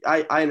if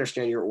I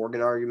understand your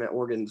Oregon argument,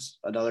 Oregon's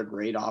another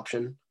great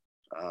option.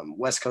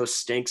 West Coast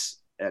stinks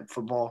at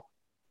football,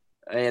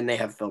 and they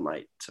have Phil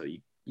Knight. So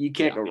you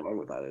can't go wrong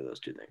with either of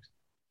those two things.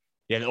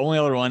 Yeah, the only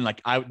other one,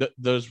 like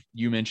those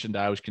you mentioned,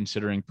 I was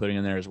considering putting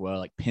in there as well.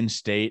 Like Penn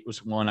State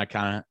was one I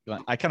kind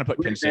of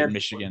put Penn State and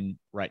Michigan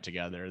right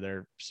together.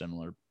 They're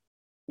similar.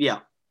 Yeah.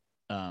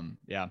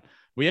 Yeah.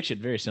 We actually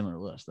had very similar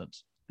lists.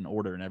 That's an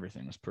order and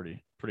everything was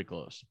pretty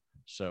close.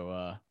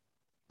 So,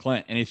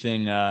 Clint,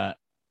 anything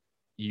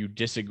you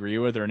disagree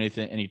with, or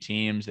any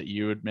teams that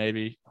you would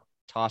maybe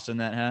toss in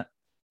that hat?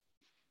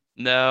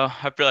 No,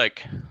 I feel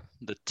like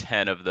the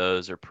 10 of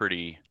those are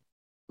pretty.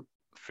 I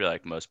feel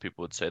like most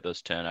people would say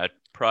those 10. I'd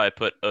probably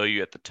put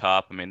OU at the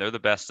top. I mean, they're the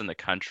best in the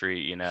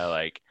country,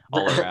 like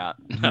all around.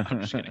 No,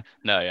 I'm just kidding.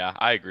 No, yeah,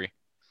 I agree.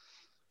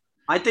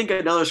 I think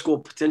another school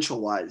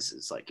potential-wise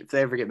is like if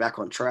they ever get back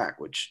on track,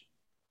 which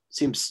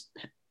seems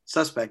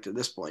suspect at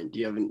this point. Do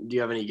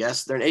you have any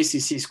guess? They're an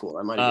ACC school.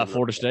 I might.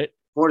 Florida State.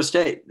 Florida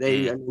State.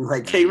 They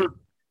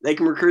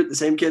can recruit the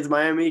same kids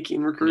Miami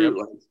can recruit.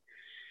 Yep.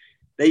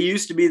 They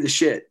used to be the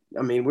shit.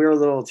 I mean, we were a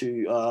little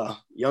too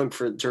young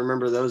to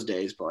remember those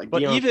days, but like.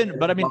 But even they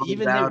were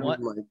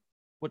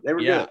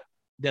good.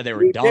 Yeah, they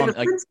were dominant.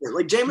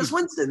 Like Jameis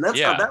Winston. That's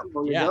not that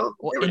long ago.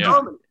 Well, they were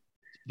dominant.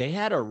 They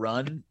had a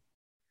run.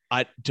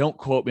 I don't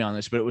quote me on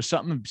this, but it was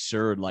something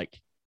absurd. Like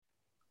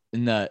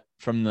I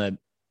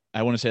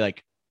want to say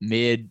like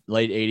late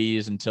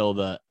 80s until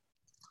the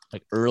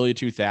like early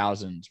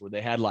 2000s, where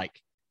they had like,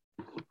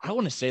 I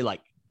want to say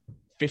like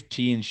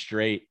 15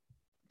 straight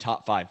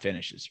top 5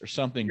 finishes or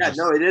something. Yeah,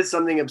 no, it is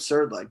something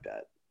absurd like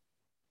that.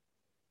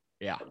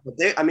 Yeah. But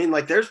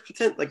there's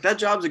potential. Like that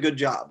job's a good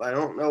job. I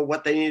don't know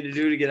what they need to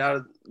do to get out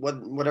of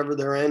whatever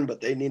they're in,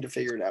 but they need to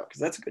figure it out because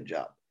that's a good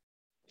job.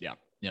 Yeah.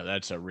 Yeah,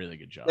 that's a really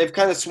good job. They've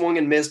kind of swung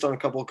and missed on a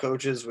couple of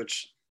coaches,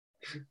 which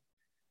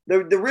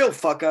the real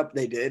fuck up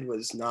they did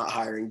was not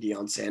hiring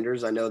Deion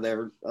Sanders. I know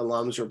their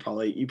alums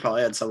were you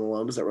probably had some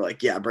alums that were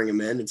like, yeah, bring him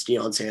in. It's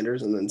Deion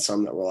Sanders. And then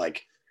some that were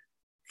like,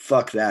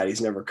 fuck that.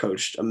 He's never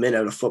coached a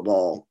minute of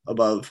football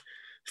above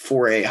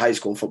 4A high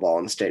school football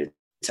in the state of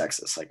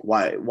Texas. Like,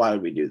 why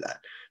would we do that?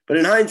 But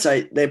in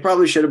hindsight, they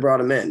probably should have brought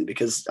him in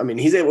because, I mean,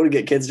 he's able to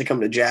get kids to come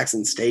to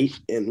Jackson State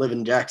and live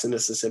in Jackson,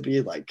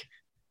 Mississippi. Like,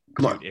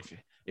 come on.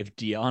 If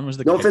Deion was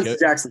the no offense to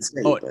Jackson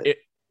State.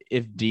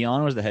 If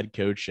Deion was the head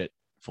coach at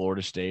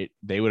Florida State,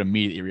 they would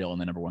immediately reel in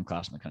the number 1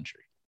 class in the country.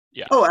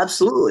 Yeah. Oh,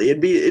 absolutely.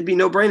 It'd be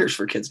no brainers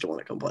for kids to want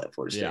to come play at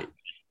Florida State.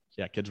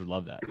 Yeah, kids would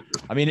love that.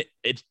 I mean,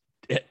 it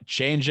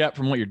change up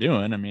from what you're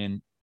doing. I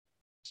mean,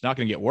 it's not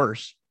going to get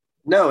worse.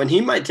 No, and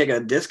he might take a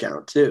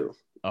discount too.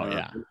 Oh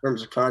yeah. In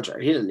terms of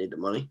contract, he doesn't need the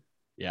money.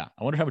 Yeah,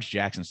 I wonder how much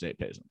Jackson State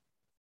pays him.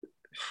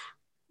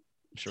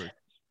 I'm sure.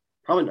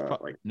 Probably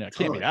not. No, it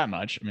can't be that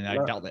much. I mean,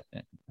 I doubt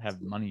they have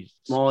money.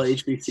 Small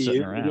HBCU.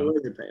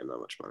 They pay him that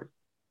much money.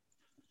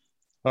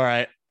 All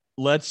right,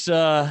 let's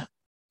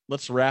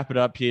wrap it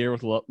up here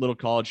with little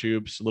college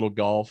hoops, a little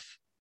golf.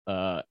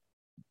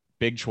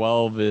 Big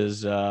 12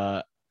 is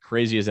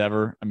crazy as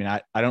ever. I mean,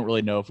 I don't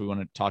really know if we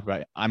want to talk about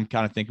it. I'm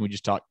kind of thinking we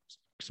just talk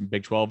some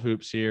Big 12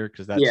 hoops here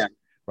because that's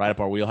right up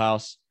our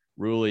wheelhouse.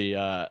 Really,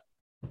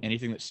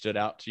 anything that stood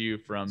out to you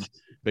from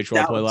Big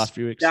 12 play last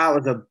few weeks? That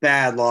was a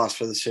bad loss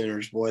for the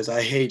Sooners, boys.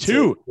 I hate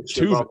two.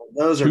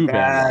 Those are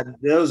bad.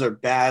 Those are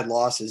bad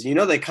losses. You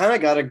know, they kind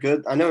of got a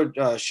good. I know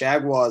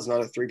Shagwa is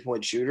not a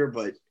 3-point shooter,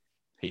 but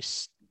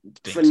he's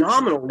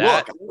phenomenal look.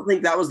 I don't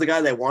think that was the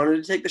guy they wanted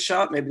to take the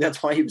shot. Maybe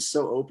that's why he was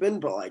so open.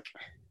 But like,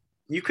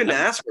 you couldn't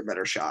ask for a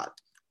better shot.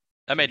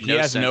 That made he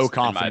has no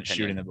confidence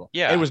shooting the ball.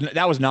 Yeah,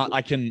 that was not.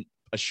 I can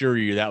assure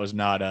you that was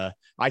not.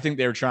 I think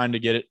they were trying to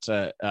get it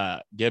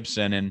to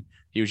Gibson, and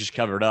he was just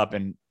covered up,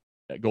 and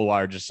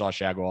Goldwire just saw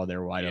Shagwell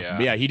there wide open.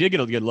 But yeah, he did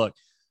get a good look.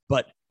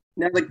 But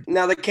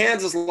now the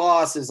Kansas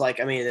loss is like,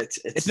 I mean,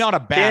 it's not a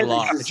bad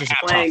loss. It's just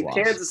a tough loss.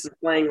 Kansas is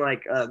playing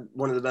like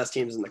one of the best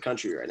teams in the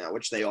country right now,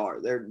 which they are.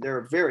 They're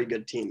a very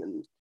good team,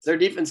 and their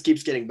defense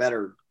keeps getting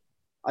better.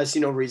 I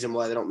see no reason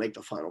why they don't make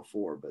the Final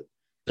Four. But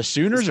the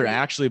Sooners are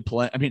actually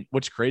playing. I mean,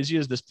 what's crazy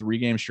is this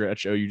 3-game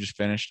stretch OU just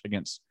finished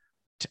against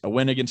a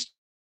win against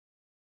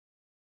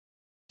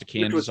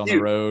Kansas on the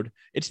road.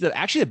 It's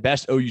actually the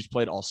best OU's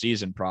played all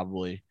season,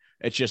 probably.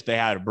 It's just they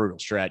had a brutal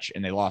stretch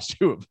and they lost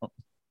 2 of them.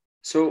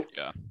 So,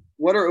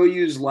 what are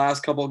OU's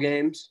last couple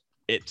games?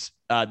 It's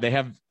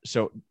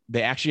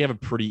they actually have a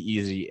pretty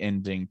easy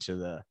ending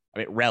to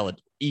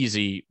relative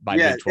easy by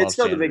Big 12 it's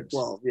still standards. the Big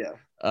 12,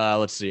 yeah.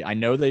 Let's see. I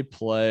know they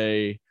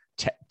play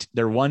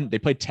they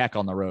play Tech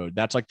on the road.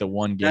 That's like the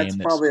one game that's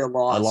probably a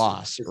loss. A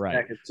loss, right?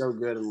 Tech is so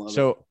good and love it.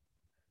 So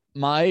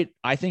I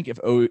think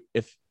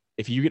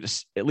if you get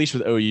to, at least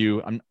with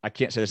OU, I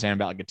can't say the same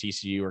about like a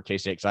TCU or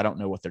K-State because I don't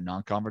know what their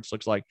non-conference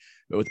looks like.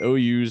 But with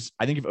OU's,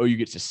 I think if OU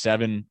gets to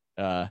 7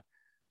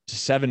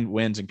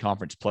 wins in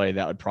conference play,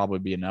 that would probably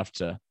be enough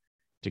to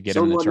get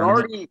in the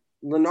tournament.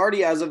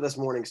 Lenardi, as of this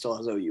morning, still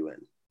has OU in.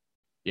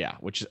 Yeah,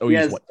 which is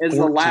OU's is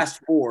the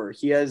last 4.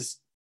 He has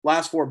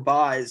last 4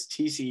 buys,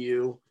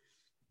 TCU.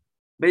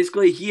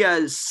 Basically, he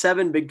has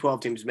 7 Big 12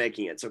 teams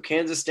making it. So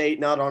Kansas State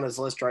not on his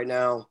list right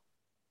now.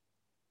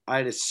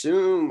 I'd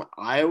assume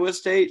Iowa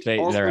State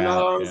also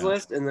not on his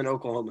list, and then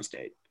Oklahoma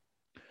State.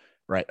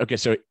 Right. Okay.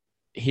 So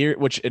here,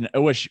 which in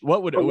OSU,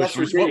 what would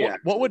OSU's?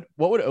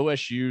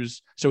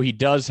 So he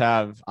does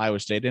have Iowa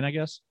State in, I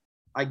guess.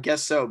 I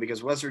guess so,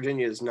 because West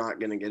Virginia is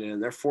not going to get in.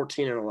 They're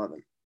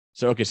 14-11.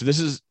 So okay, so this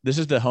is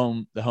the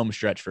home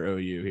stretch for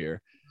OU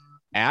here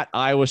at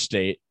Iowa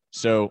State.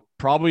 So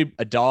probably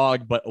a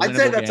dog, but I'd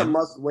say that's a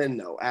must win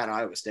though at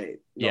Iowa State.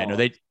 Yeah, no,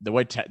 the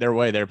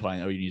way they're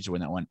playing, OU needs to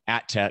win that one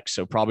at Tech.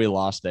 So probably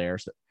lost there.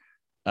 So,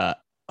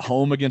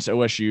 home against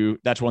OSU,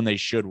 that's one they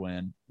should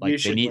win. Like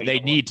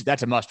they need to,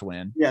 that's a must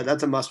win. Yeah,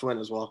 that's a must win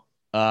as well.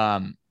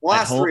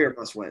 Last 3 are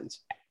must wins.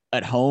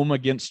 At home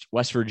against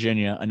West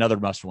Virginia, another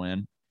must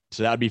win.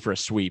 So that would be for a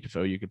sweep if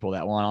OU could pull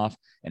that one off.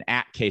 And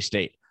at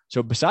K-State.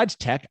 So besides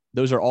Tech,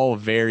 those are all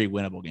very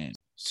winnable games.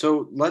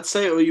 So let's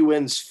say OU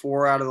wins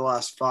 4 out of the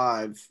last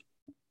 5.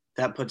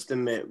 That puts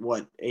them at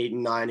what,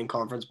 8-9 in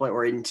conference play,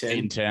 or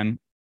 8-10? 8-10.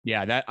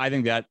 Yeah, I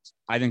think that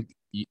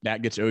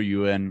gets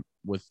OU in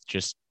with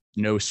just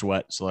no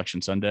sweat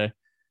selection Sunday.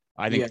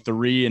 I think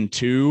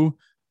 3-2,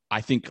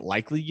 I think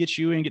likely gets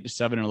you in, get to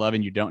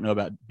 7-11. You don't know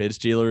about bid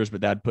stealers, but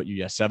that'd put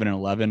you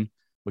 7-11,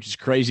 which is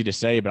crazy to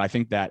say, but I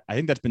think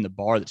that's been the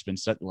bar that's been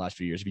set the last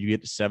few years. If you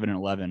get to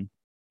 7-11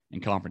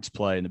 in conference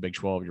play in the Big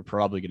 12, you're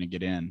probably going to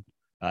get in.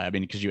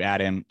 Because you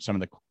add in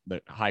some of the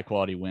high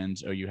quality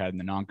wins OU had in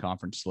the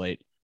non-conference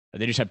slate,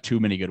 they just have too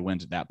many good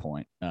wins at that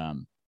point.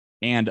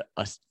 And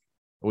I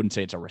wouldn't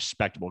say it's a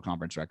respectable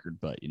conference record,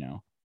 but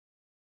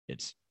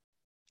it's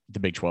the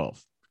Big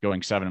 12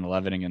 going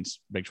 7-11 against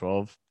Big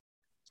 12,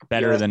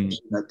 better than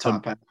that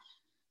top half.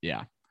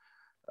 Yeah.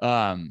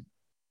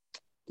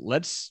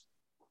 Let's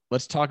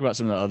talk about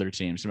some of the other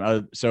teams.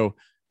 So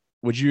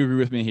would you agree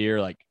with me here?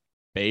 Like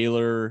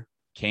Baylor,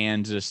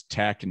 Kansas,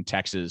 Tech, and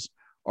Texas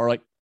are like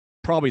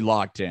probably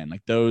locked in.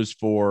 Like those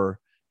 4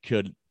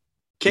 could.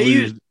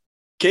 KU's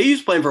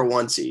playing for a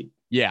 1 seed.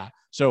 Yeah.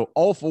 So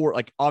all 4,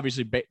 like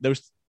obviously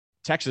those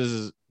Texas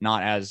is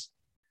not as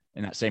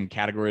in that same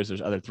category as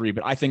those other 3,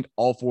 but I think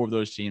all 4 of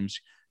those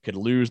teams could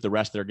lose the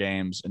rest of their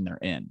games and they're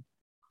in.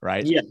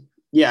 Right. Yeah.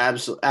 Yeah,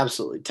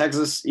 absolutely.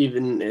 Texas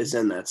even is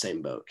in that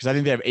same boat. Because I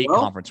think they have 8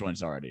 conference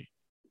wins already.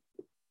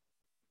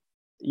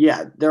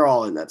 Yeah, they're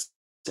all in that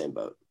same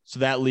boat. So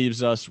that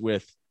leaves us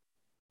with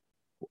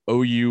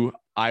OU,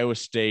 Iowa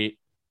State,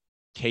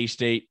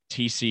 K-State,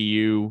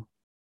 TCU,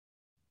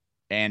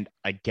 and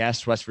I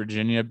guess West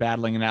Virginia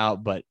battling it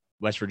out, but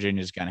West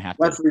Virginia is going to have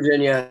to. West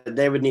Virginia,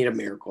 they would need a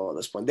miracle at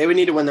this point. They would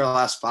need to win their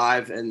last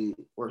 5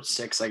 or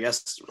 6, I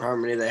guess, however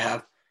many they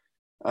have.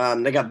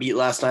 They got beat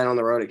last night on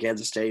the road at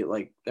Kansas State.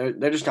 Like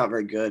they're just not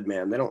very good,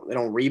 man. They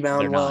don't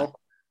rebound well.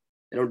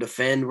 They don't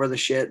defend worth a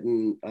shit.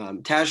 And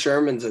Taz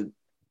Sherman's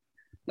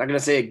not going to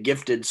say a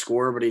gifted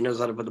scorer, but he knows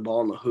how to put the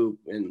ball in the hoop,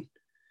 and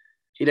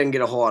he doesn't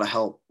get a whole lot of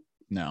help.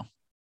 No.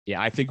 Yeah,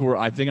 I think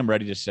I'm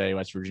ready to say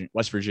West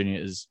Virginia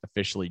is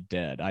officially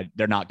dead.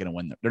 They're not going to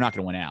win. They're not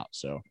going to win out.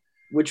 So,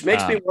 which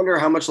makes me wonder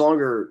how much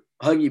longer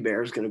Huggy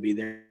Bear is going to be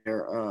there.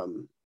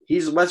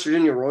 He's West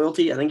Virginia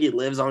royalty. I think he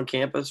lives on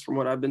campus, from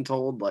what I've been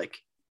told. Like,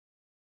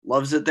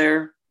 loves it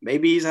there.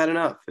 Maybe he's had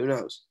enough. Who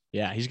knows?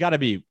 Yeah, he's got to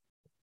be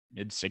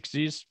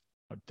mid-60s,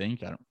 I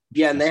think. I don't.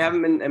 Yeah, and they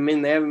haven't been. I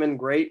mean, they haven't been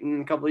great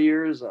in a couple of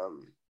years.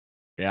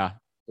 Yeah,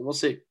 we'll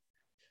see.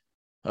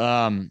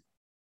 And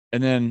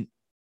then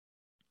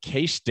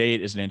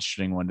K-State is an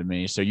interesting one to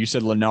me. So you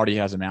said Lenardi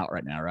has them out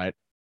right now, right?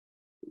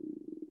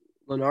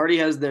 Lenardi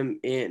has them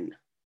in.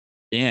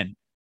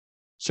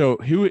 So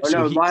who? Or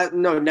so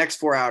no, next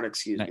 4 out.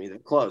 Excuse me, they're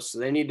close. So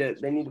they need to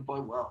play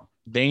well.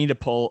 They need to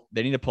pull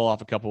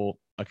off a couple.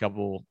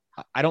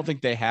 I don't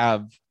think they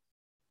have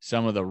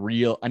some of the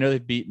real. I know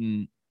they've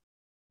beaten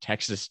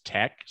Texas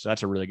Tech, so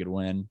that's a really good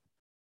win.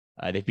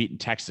 They've beaten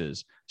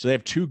Texas, so they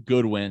have 2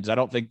 good wins. I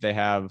don't think they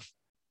have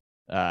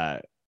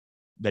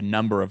the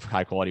number of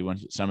high quality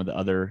wins that some of the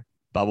other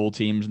bubble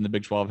teams in the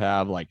Big 12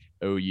 have, like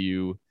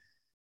OU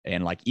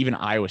and like even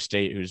Iowa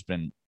State, who's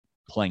been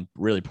playing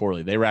really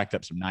poorly. They racked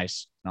up some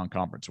nice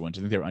non-conference wins.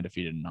 I think they were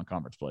undefeated in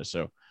non-conference play.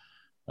 So,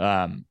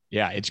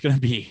 it's going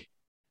to be.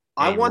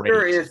 I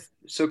wonder if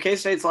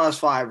K-State's last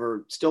 5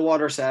 are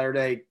Stillwater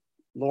Saturday,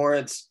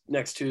 Lawrence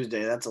next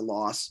Tuesday. That's a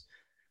loss.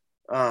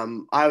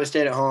 Iowa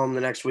State at home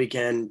the next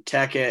weekend,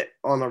 Tech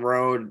on the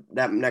road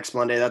that next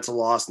Monday. That's a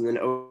loss, and then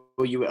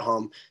OU at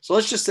home. So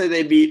let's just say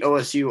they beat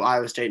OSU,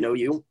 Iowa State, and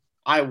OU.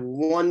 I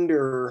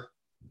wonder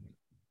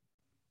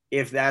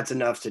if that's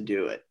enough to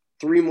do it.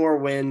 3 more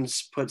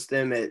wins puts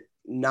them at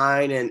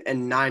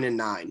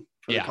 9-9.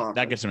 Yeah,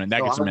 that gets them in. I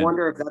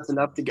wonder if that's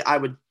enough to get. I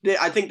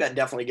think that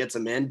definitely gets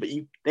them in, but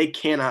they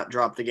cannot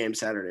drop the game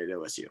Saturday to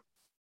OSU.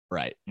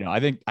 Right. I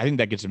think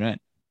that gets them in,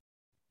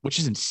 which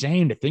is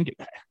insane to think.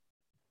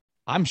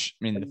 I think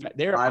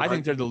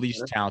they're the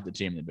least talented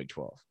team in the Big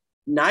 12.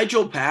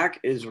 Nigel Pack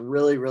is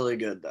really, really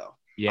good, though.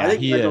 Yeah, I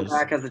think Nigel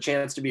Pack has a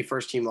chance to be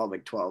first team All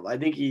Big 12. I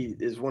think he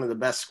is one of the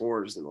best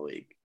scorers in the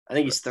league. I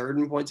think he's 3rd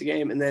in points a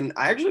game. And then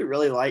I actually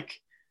really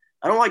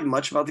I don't like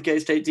much about the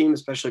K-State team,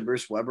 especially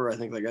Bruce Weber. I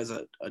think that guy's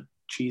a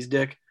cheese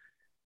dick.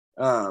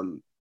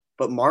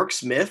 But Mark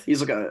Smith,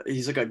 he's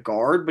like a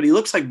guard, but he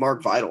looks like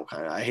Mark Vidal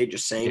kind of. I hate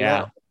just saying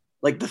that.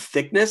 Like the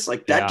thickness,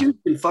 that dude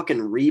can fucking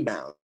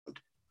rebound.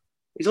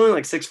 He's only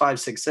like 6'5",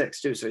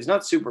 6'6", too, so he's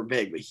not super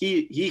big, but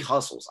he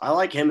hustles. I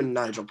like him and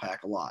Nigel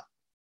Pack a lot.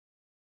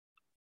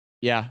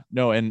 Yeah,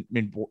 no, and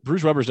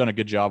Bruce Weber's done a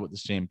good job with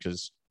this team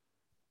because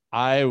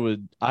I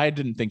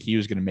didn't think he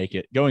was going to make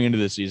it going into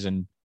the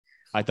season.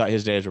 I thought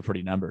his days were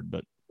pretty numbered,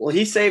 but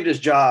he saved his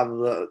job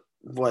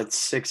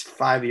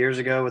 5 years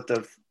ago with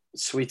the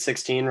Sweet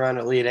 16 run,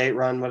 Elite 8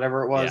 run,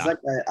 whatever it was. Yeah. That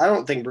guy, I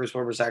don't think Bruce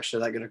Weber's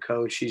actually that good a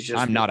coach. He's just.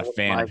 I'm not a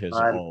fan of his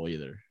at all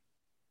either.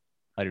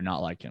 I do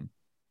not like him.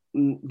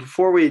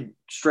 Before we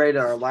stray to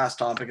our last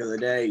topic of the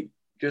day,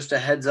 just a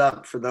heads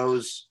up for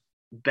those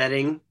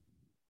betting.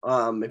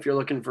 If you're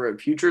looking for a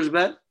futures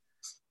bet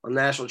on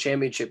the national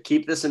championship,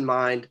 keep this in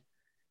mind.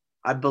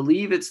 I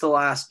believe it's the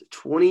last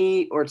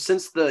 20 or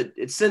since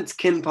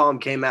Ken Palm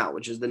came out,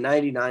 which is the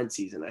 99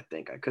 season, I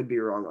think. I could be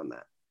wrong on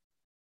that.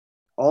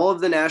 All of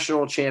the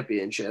national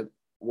championship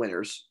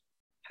winners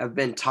have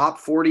been top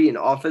 40 in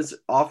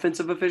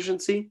offensive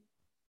efficiency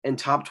and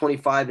top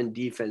 25 in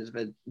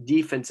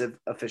defensive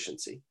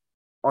efficiency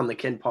on the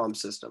Ken Palm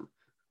system.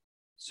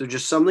 So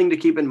just something to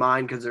keep in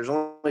mind because there's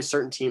only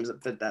certain teams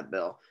that fit that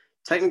bill.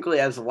 Technically,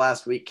 as of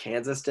last week,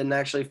 Kansas didn't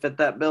actually fit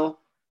that bill.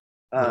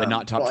 They're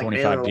not top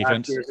 25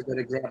 defense. Here's a good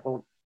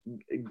example.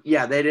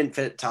 Yeah, they didn't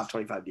fit top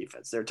 25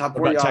 defense. They're top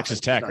 40. What about Texas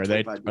Tech? Are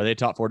they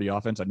top 40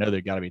 offense? I know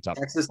they've got to be top.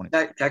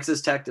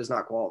 Texas Tech does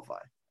not qualify.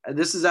 And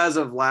this is as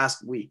of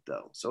last week,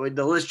 though. So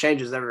the list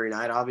changes every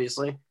night,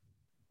 obviously.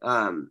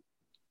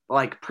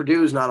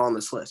 Purdue's not on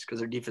this list because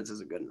their defense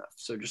isn't good enough.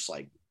 So just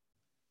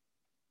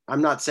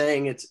I'm not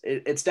saying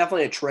it's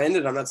definitely a trend,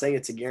 and I'm not saying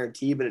it's a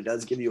guarantee, but it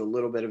does give you a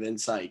little bit of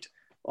insight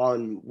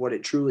on what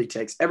it truly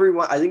takes. I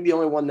think the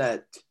only one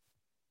that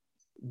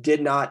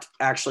did not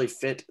actually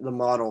fit the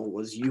model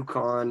was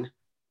UConn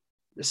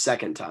the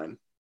second time.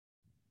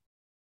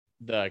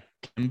 The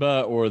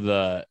Kimba or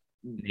the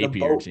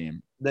Napier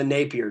team? The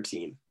Napier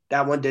team.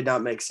 That one did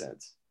not make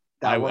sense.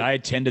 I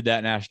attended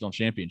that national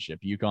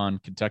championship,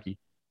 UConn, Kentucky,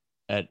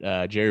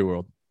 at Jerry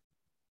World.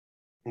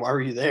 Why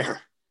were you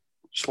there?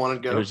 Just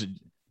wanted to go. It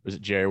was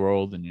at Jerry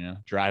World and,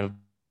 drivable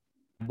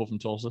from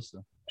Tulsa.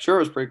 So. Sure, it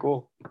was pretty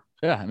cool.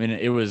 Yeah,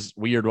 it was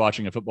weird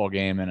watching a football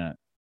game in a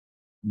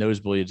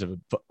nosebleeds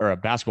or a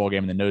basketball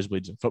game in the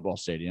nosebleeds of a football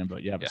stadium.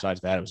 But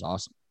besides that, it was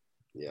awesome.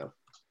 Yeah.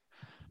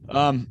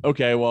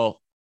 Okay.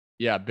 Well,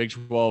 Big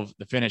 12,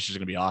 the finish is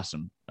going to be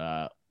awesome.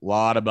 A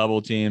lot of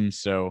bubble teams.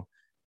 So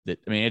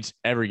it's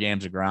every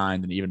game's a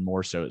grind and even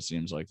more so, it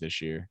seems like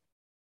this year.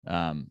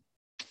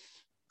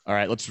 All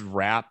right, let's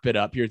wrap it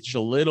up here. Just a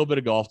little bit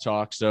of golf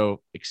talk.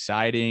 So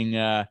exciting.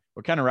 We're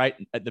kind of right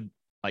at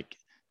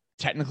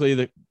technically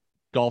the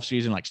golf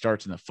season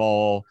starts in the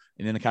fall,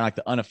 and then kind of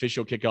the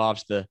unofficial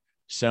kickoffs, the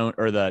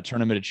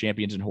Tournament of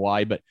Champions in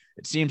Hawaii. But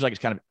it seems like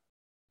it's kind of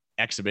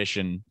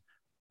exhibition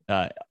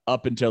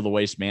up until the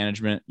Waste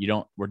Management.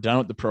 We're done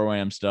with the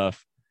Pro-Am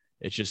stuff.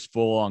 It's just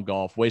full on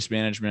golf. Waste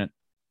Management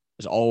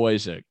is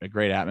always a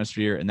great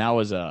atmosphere, and that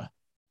was a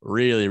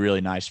really,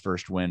 really nice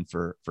first win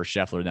for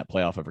Scheffler in that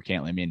playoff over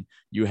Cantley.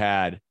 You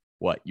had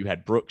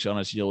Brooks on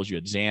his heels, you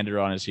had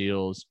Xander on his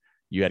heels,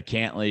 You had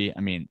Cantley.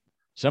 I mean,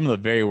 some of the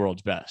very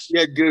world's best.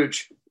 Yeah,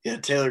 Gooch. Yeah,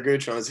 Taylor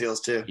Gooch on his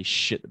heels too. He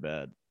shit the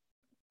bed.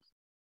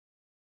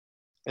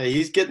 Hey,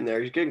 he's getting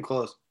there. He's getting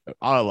close.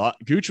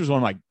 Gooch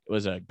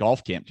was a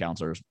golf camp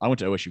counselor. I went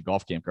to OSU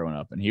golf camp growing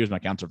up, and he was my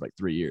counselor for like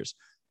 3 years.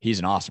 He's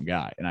an awesome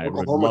guy, and I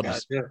would love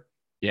to.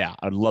 Yeah,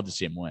 I'd love to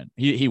see him win.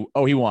 He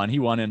won. He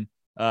won in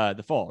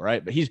the fall,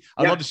 right? But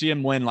I'd love to see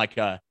him win like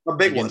a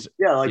big one.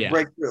 Yeah,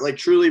 breakthrough, like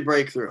truly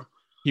breakthrough.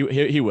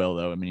 He will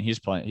though. I mean, he's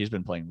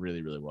been playing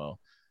really, really well.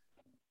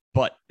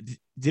 But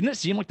didn't it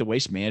seem like the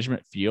waste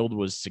management field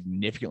was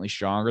significantly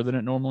stronger than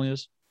it normally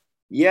is?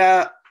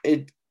 Yeah,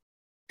 it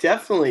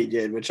definitely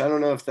did, which I don't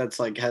know if that's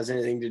like has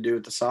anything to do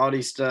with the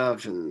Saudi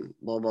stuff and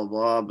blah, blah,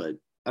 blah. But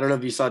I don't know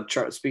if you saw,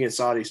 speaking of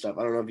Saudi stuff,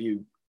 I don't know if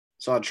you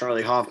saw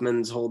Charlie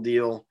Hoffman's whole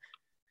deal.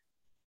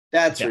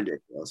 That's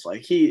ridiculous.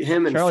 Like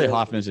him and Charlie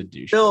Hoffman's a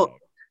douche.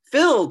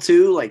 Phil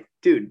too. Like,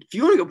 dude, if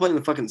you want to go play in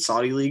the fucking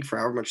Saudi league for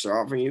however much they're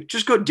offering you,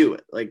 just go do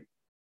it. Like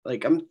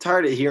I'm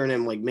tired of hearing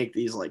him like make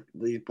these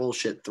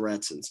bullshit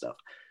threats and stuff.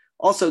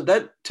 Also,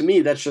 that to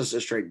me, that's just a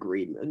straight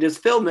greed. Does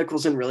Phil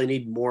Mickelson really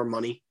need more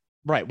money?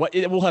 Right. What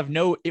it will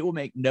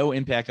make no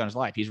impact on his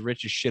life. He's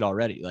rich as shit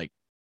already. Like,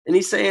 and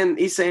he's saying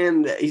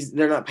that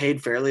they're not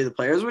paid fairly, the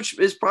players, which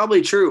is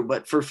probably true.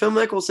 But for Phil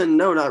Mickelson,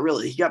 no, not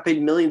really. He got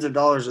paid millions of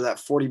dollars of that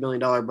 $40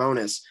 million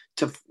bonus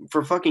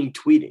for fucking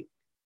tweeting.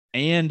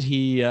 And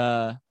he's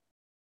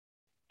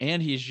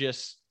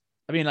just,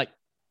 I mean, like,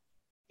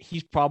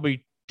 he's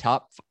probably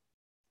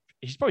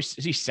is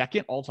he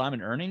second all time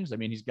in earnings? I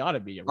mean, he's got to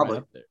be right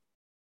up there.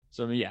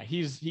 So I mean, yeah,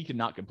 he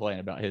cannot complain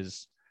about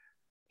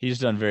he's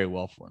done very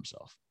well for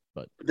himself.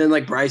 But then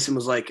like Bryson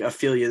was like, I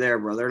feel you there,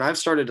 brother. And I've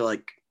started to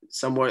like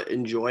somewhat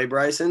enjoy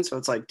Bryson. So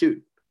it's like,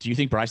 dude. Do you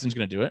think Bryson's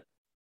going to do it?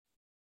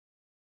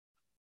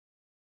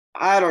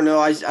 I don't know.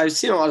 I've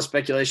seen a lot of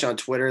speculation on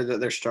Twitter that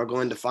they're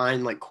struggling to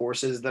find like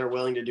courses that are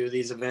willing to do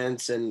these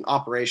events, and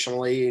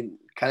operationally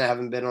kind of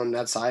haven't been on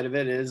that side of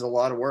it. It is a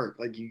lot of work.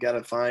 Like you got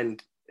to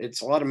find,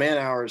 it's a lot of man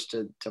hours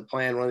to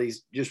plan one of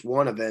these, just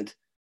one event,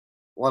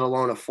 let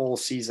alone a full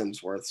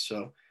season's worth.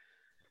 So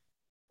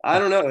I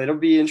don't know. It'll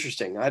be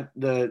interesting.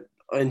 The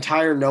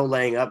entire No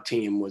Laying Up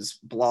team was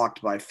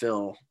blocked by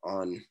Phil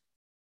on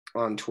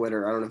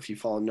Twitter. I don't know if you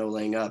follow No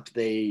Laying Up.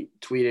 They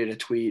tweeted a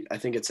tweet. I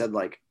think it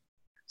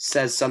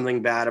says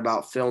something bad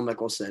about Phil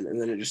Mickelson, and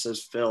then it just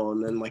says Phil,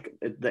 and then like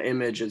the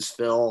image is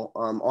Phil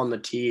on the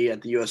tee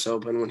at the U.S.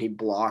 Open when he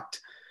blocked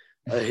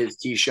his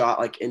tee shot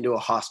like into a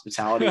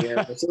hospitality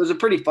area. So it was a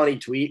pretty funny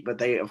tweet, but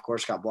they of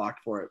course got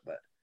blocked for it. But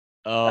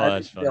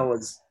that's funny. Phil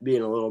was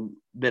being a little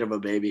bit of a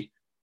baby.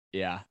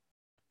 Yeah.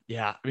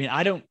 I mean,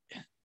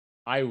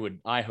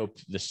 I hope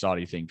the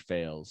Saudi thing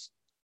fails.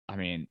 I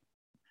mean,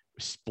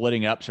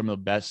 splitting up some of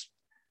the best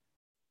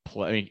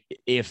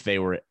if they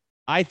were,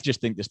 I just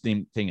think this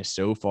thing is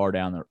so far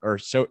down there, or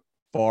so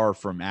far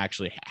from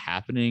actually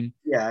happening.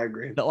 Yeah, I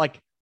agree. That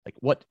like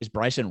what is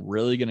Bryson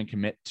really going to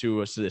commit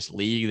to us to this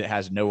league that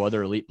has no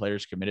other elite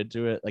players committed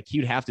to it? Like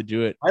he'd have to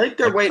do it. I think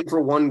they're waiting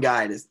for one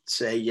guy to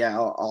say, yeah,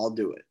 I'll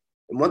do it.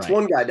 And once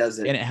one guy does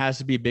it, and it has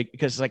to be big,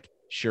 because like,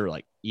 sure,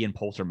 like Ian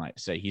Poulter might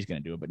say he's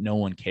going to do it, but no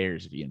one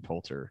cares if Ian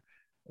Poulter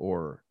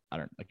or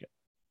like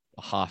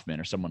a Hoffman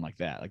or someone like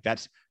that. Like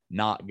that's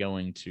not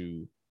going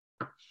to.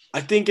 I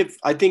think if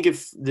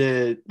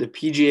the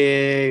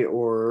PGA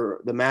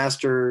or the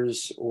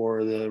Masters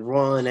or the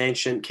Royal and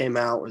Ancient came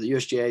out, or the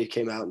USGA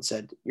came out and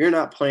said, you're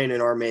not playing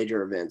in our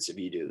major events if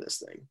you do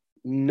this thing,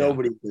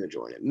 nobody's going to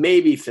join it.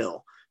 Maybe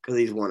Phil, because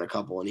he's won a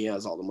couple and he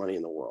has all the money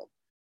in the world.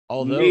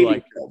 Although maybe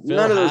like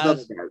none of those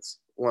other guys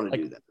want to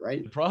do that,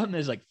 right? The problem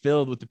is like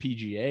Phil with the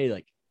PGA,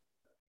 like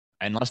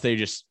unless they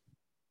just,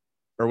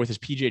 or with his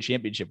PGA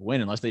championship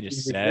win, unless they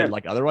just said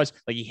like otherwise,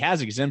 like he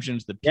has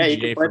exemptions to the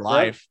PGA for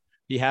life.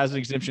 He has an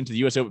exemption to the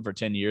U.S. Open for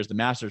 10 years, the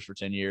Masters for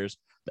 10 years,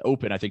 the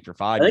Open, I think, for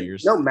 5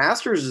 years. No,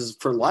 Masters is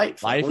for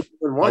life. Once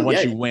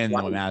you win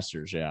the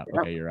Masters, yeah.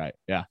 Okay, you're right.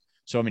 Yeah.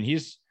 So, I mean,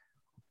 he's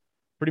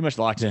pretty much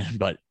locked in,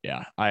 but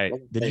yeah.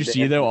 Did you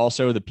see, though,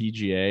 also the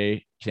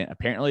PGA,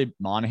 apparently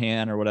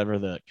Monahan or whatever,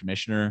 the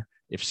commissioner,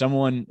 if a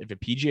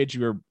PGA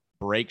Tour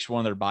breaks one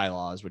of their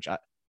bylaws, which I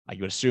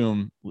would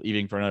assume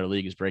leaving for another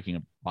league is breaking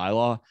a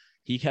bylaw,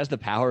 he has the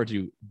power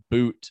to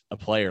boot a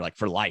player like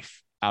for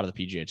life out of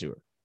the PGA Tour.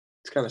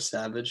 It's kind of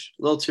savage.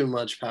 A little too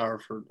much power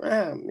for,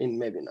 I mean,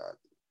 maybe not.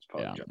 It's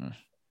probably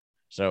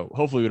so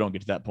hopefully we don't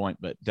get to that point,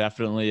 but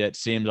definitely it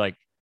seemed like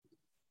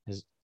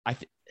is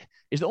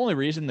the only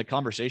reason the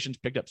conversations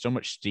picked up so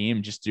much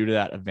steam just due to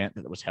that event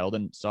that was held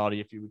in Saudi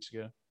a few weeks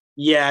ago.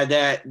 Yeah,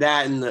 that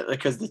and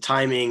because the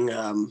timing,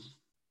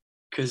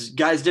 because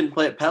guys didn't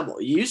play at Pebble.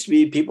 It used to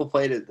be people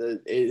played at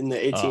in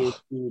the 18.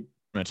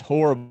 It's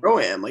horrible.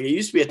 Pro-Am. Like it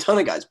used to be a ton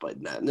of guys played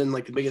in that, and then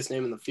like the biggest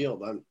name in the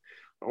field. I don't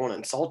want to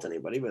insult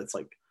anybody, but it's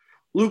like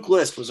Luke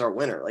List was our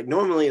winner. Like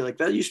normally, like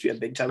that used to be a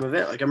big time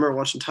event. Like I remember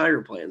watching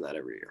Tiger playing that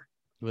every year.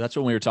 Well, that's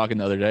when we were talking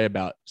the other day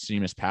about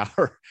Seamus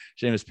Power.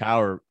 Seamus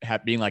Power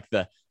being like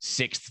the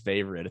 6th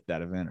favorite at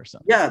that event or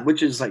something. Yeah,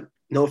 which is like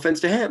no offense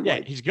to him. Yeah,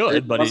 like, he's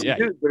good, but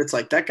but it's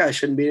like that guy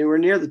shouldn't be anywhere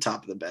near the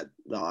top of the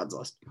odds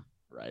list.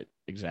 Right.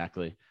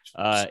 Exactly.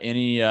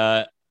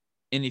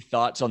 Any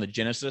thoughts on the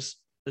Genesis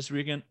this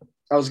weekend?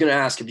 I was going to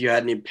ask if you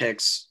had any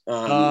picks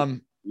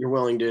you're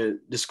willing to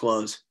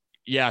disclose.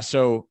 Yeah.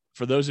 So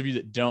for those of you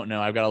that don't know,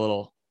 I've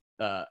got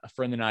a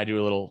friend and I do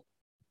a little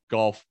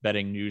golf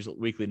betting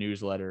weekly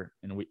newsletter,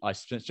 and I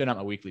send out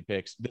my weekly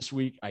picks. This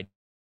week, I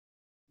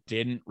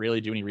didn't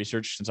really do any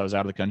research since I was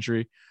out of the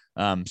country.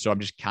 So I'm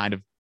just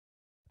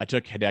I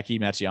took Hideki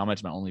Matsuyama.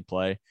 It's my only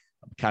play.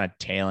 I'm kind of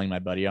tailing my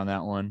buddy on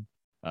that one.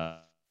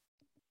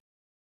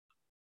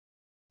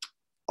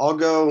 I'll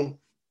go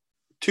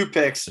 2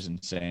 picks. Is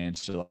insane.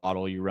 So the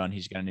model you run,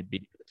 he's going to be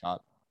at the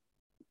top.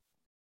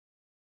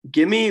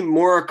 Give me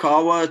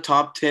Morikawa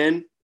top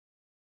 10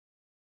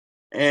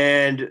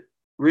 and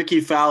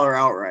Ricky Fowler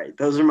outright.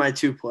 Those are my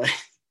 2 plays.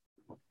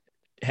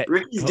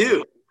 Ricky's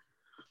due.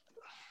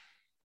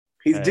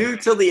 He's due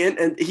till the end,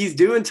 and he's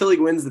due until he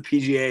wins the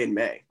PGA in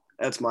May.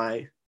 That's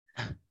my.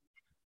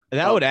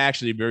 That would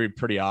actually be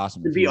pretty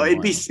awesome.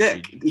 It'd be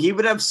sick. He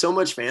would have so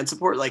much fan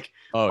support,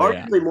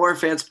 arguably more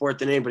fan support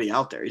than anybody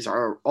out there. He's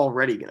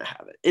already going to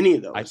have it. Any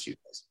of those.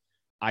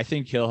 I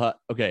think he'll have.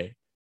 Okay.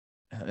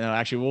 No,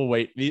 actually, we'll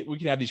wait. We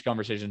can have these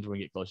conversations when we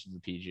get closer to the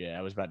PGA.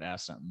 I was about to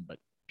ask something, but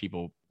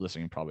people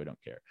listening probably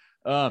don't care.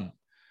 All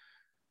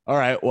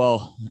right.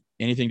 Well,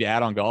 anything to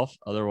add on golf?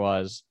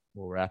 Otherwise,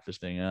 we'll wrap this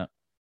thing up.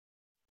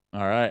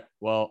 All right.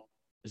 Well,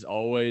 as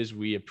always,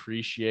 we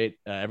appreciate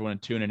everyone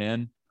tuning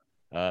in.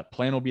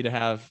 Plan will be to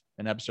have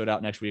an episode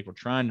out next week. We're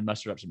trying to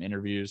muster up some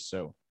interviews,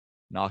 so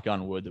knock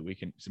on wood that we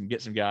can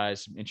get some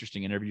guys, some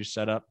interesting interviews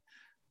set up.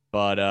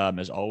 But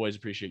as always,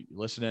 appreciate you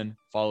listening.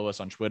 Follow us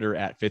on Twitter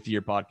at 5th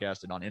Year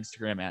Podcast and on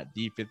Instagram at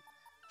the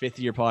Fifth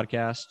Year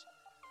Podcast.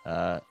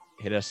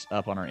 Hit us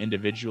up on our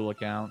individual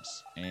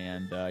accounts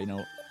and,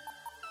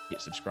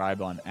 get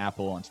subscribed on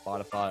Apple, on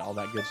Spotify, all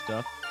that good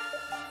stuff.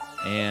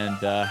 And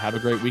have a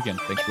great weekend.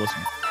 Thanks for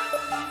listening.